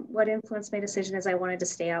what influenced my decision is I wanted to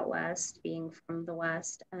stay out west, being from the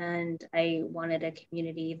West, and I wanted a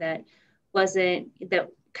community that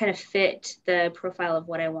kind of fit the profile of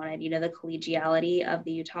what I wanted, you know, the collegiality of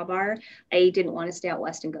the Utah bar. I didn't want to stay out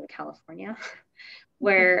west and go to California,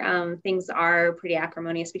 where things are pretty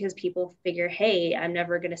acrimonious, because people figure, hey, I'm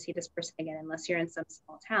never going to see this person again unless you're in some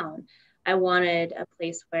small town. I wanted a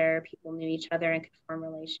place where people knew each other and could form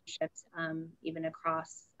relationships, even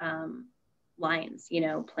across lines, you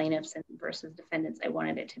know, plaintiffs versus defendants. I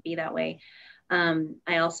wanted it to be that way.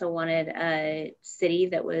 I also wanted a city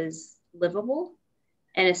that was livable,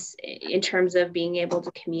 and in terms of being able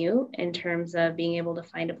to commute, in terms of being able to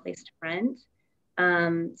find a place to rent.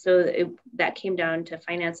 That came down to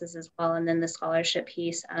finances as well. And then the scholarship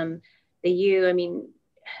piece, the U, I mean,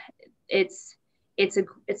 it's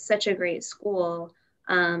such a great school.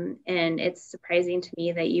 And it's surprising to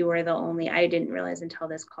me that you were the only, I didn't realize until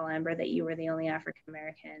this call, Amber, that you were the only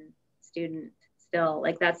African-American student still.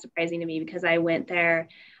 Like, that's surprising to me, because I went there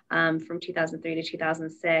from 2003 to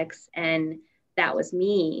 2006, and that was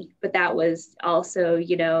me, but that was also,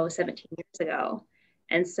 you know, 17 years ago.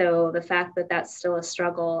 And so the fact that that's still a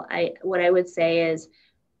struggle, what I would say is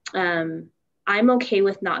I'm okay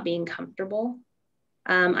with not being comfortable.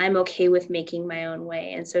 I'm okay with making my own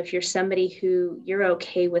way. And so if you're somebody who you're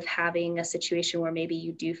okay with having a situation where maybe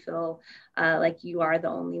you do feel like you are the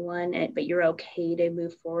only one, but you're okay to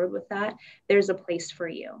move forward with that, there's a place for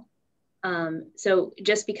you. So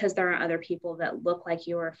just because there are other people that look like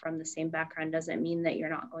you or from the same background doesn't mean that you're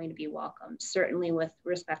not going to be welcome, certainly with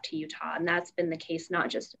respect to Utah. And that's been the case, not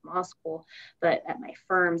just in law school, but at my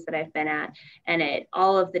firms that I've been at, and at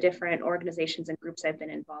all of the different organizations and groups I've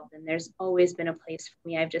been involved in. There's always been a place for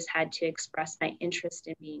me. I've just had to express my interest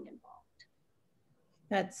in being involved.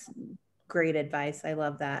 That's great advice. I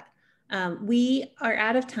love that. We are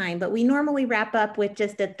out of time, but we normally wrap up with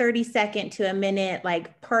just a 30-second to a minute,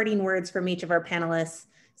 like parting words from each of our panelists,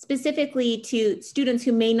 specifically to students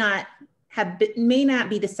who may not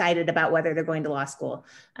be decided about whether they're going to law school.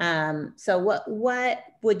 So what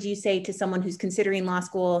would you say to someone who's considering law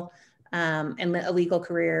school and a legal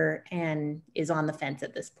career and is on the fence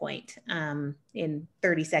at this point, in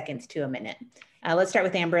 30 seconds to a minute? Let's start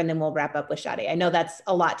with Amber, and then we'll wrap up with Sadé. I know that's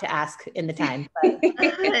a lot to ask in the time. But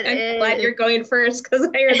I'm glad you're going first, because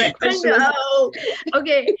I heard that question.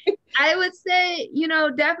 Okay, I would say, you know,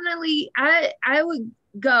 definitely I would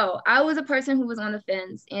go. I was a person who was on the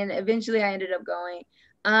fence, and eventually I ended up going.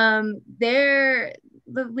 The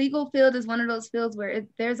legal field is one of those fields where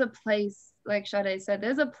there's a place, like Sadé said,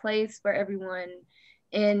 there's a place for everyone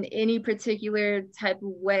in any particular type of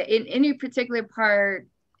way, in any particular part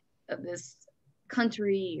of this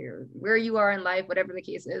country or where you are in life, whatever the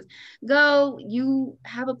case is. Go, you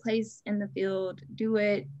have a place in the field, do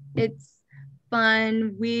it. It's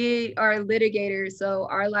fun. We are litigators, so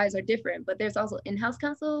our lives are different, but there's also in-house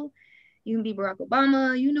counsel. You can be Barack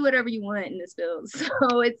Obama, you can do whatever you want in this field.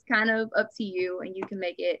 So it's kind of up to you, and you can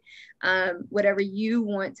make it whatever you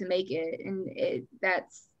want to make it. And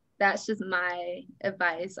that's just my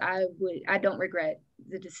advice. I don't regret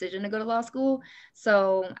the decision to go to law school.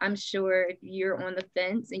 So I'm sure if you're on the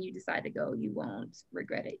fence and you decide to go, you won't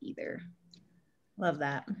regret it either. Love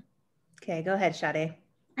that. Okay, go ahead, Sadé.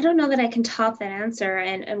 I don't know that I can top that answer.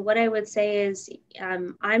 And what I would say is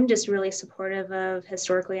I'm just really supportive of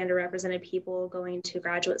historically underrepresented people going to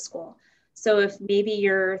graduate school. So if maybe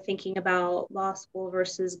you're thinking about law school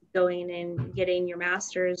versus going and getting your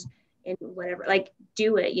master's in whatever, like,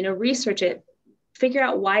 do it, you know, research it, figure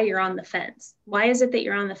out why you're on the fence. Why is it that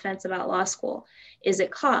you're on the fence about law school? Is it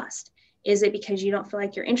cost? Is it because you don't feel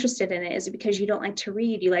like you're interested in it? Is it because you don't like to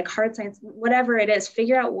read? You like hard science? Whatever it is,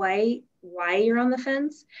 figure out why you're on the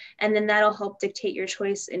fence. And then that'll help dictate your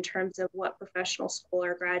choice in terms of what professional school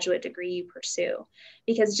or graduate degree you pursue.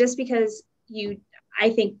 Because just because I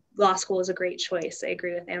think law school is a great choice. I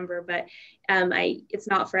agree with Amber, but it's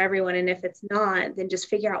not for everyone. And if it's not, then just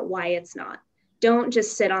figure out why it's not. Don't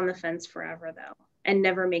just sit on the fence forever though, and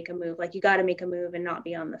never make a move. Like, you got to make a move and not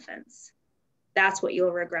be on the fence. That's what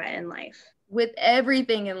you'll regret in life. With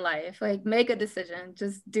everything in life, like, make a decision,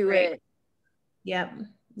 just do it. Yep.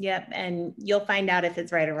 And you'll find out if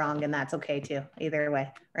it's right or wrong, and that's okay too, either way.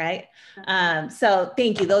 Right. So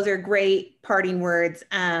thank you. Those are great parting words.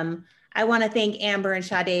 I want to thank Amber and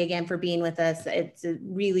Sadé again for being with us. It's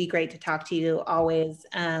really great to talk to you always,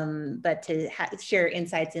 but to share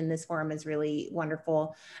insights in this forum is really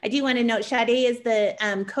wonderful. I do want to note Sadé is the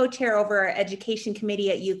co-chair over our education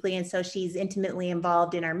committee at UCLI, and so she's intimately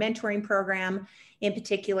involved in our mentoring program in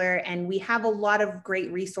particular, and we have a lot of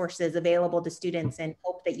great resources available to students, and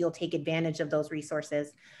hope that you'll take advantage of those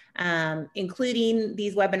resources, including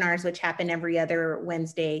these webinars, which happen every other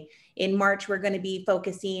Wednesday. In March, we're going to be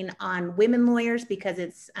focusing on women lawyers because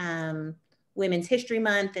it's Women's History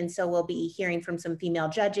Month, and so we'll be hearing from some female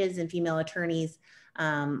judges and female attorneys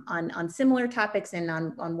on similar topics and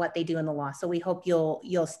on what they do in the law. So we hope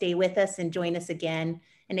you'll stay with us and join us again.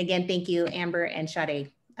 And again, thank you, Amber and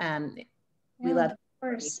Sadé. We love it. Of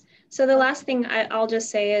course. So the last thing I'll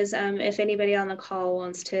just say is, if anybody on the call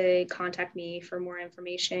wants to contact me for more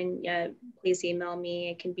information, please email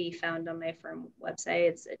me. It can be found on my firm website.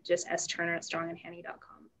 It's just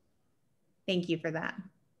sturner@strongandhanni.com. Thank you for that.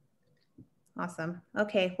 Awesome.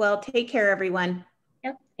 Okay. Well, take care, everyone.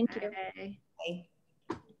 Yep. Thank you. Bye. Bye.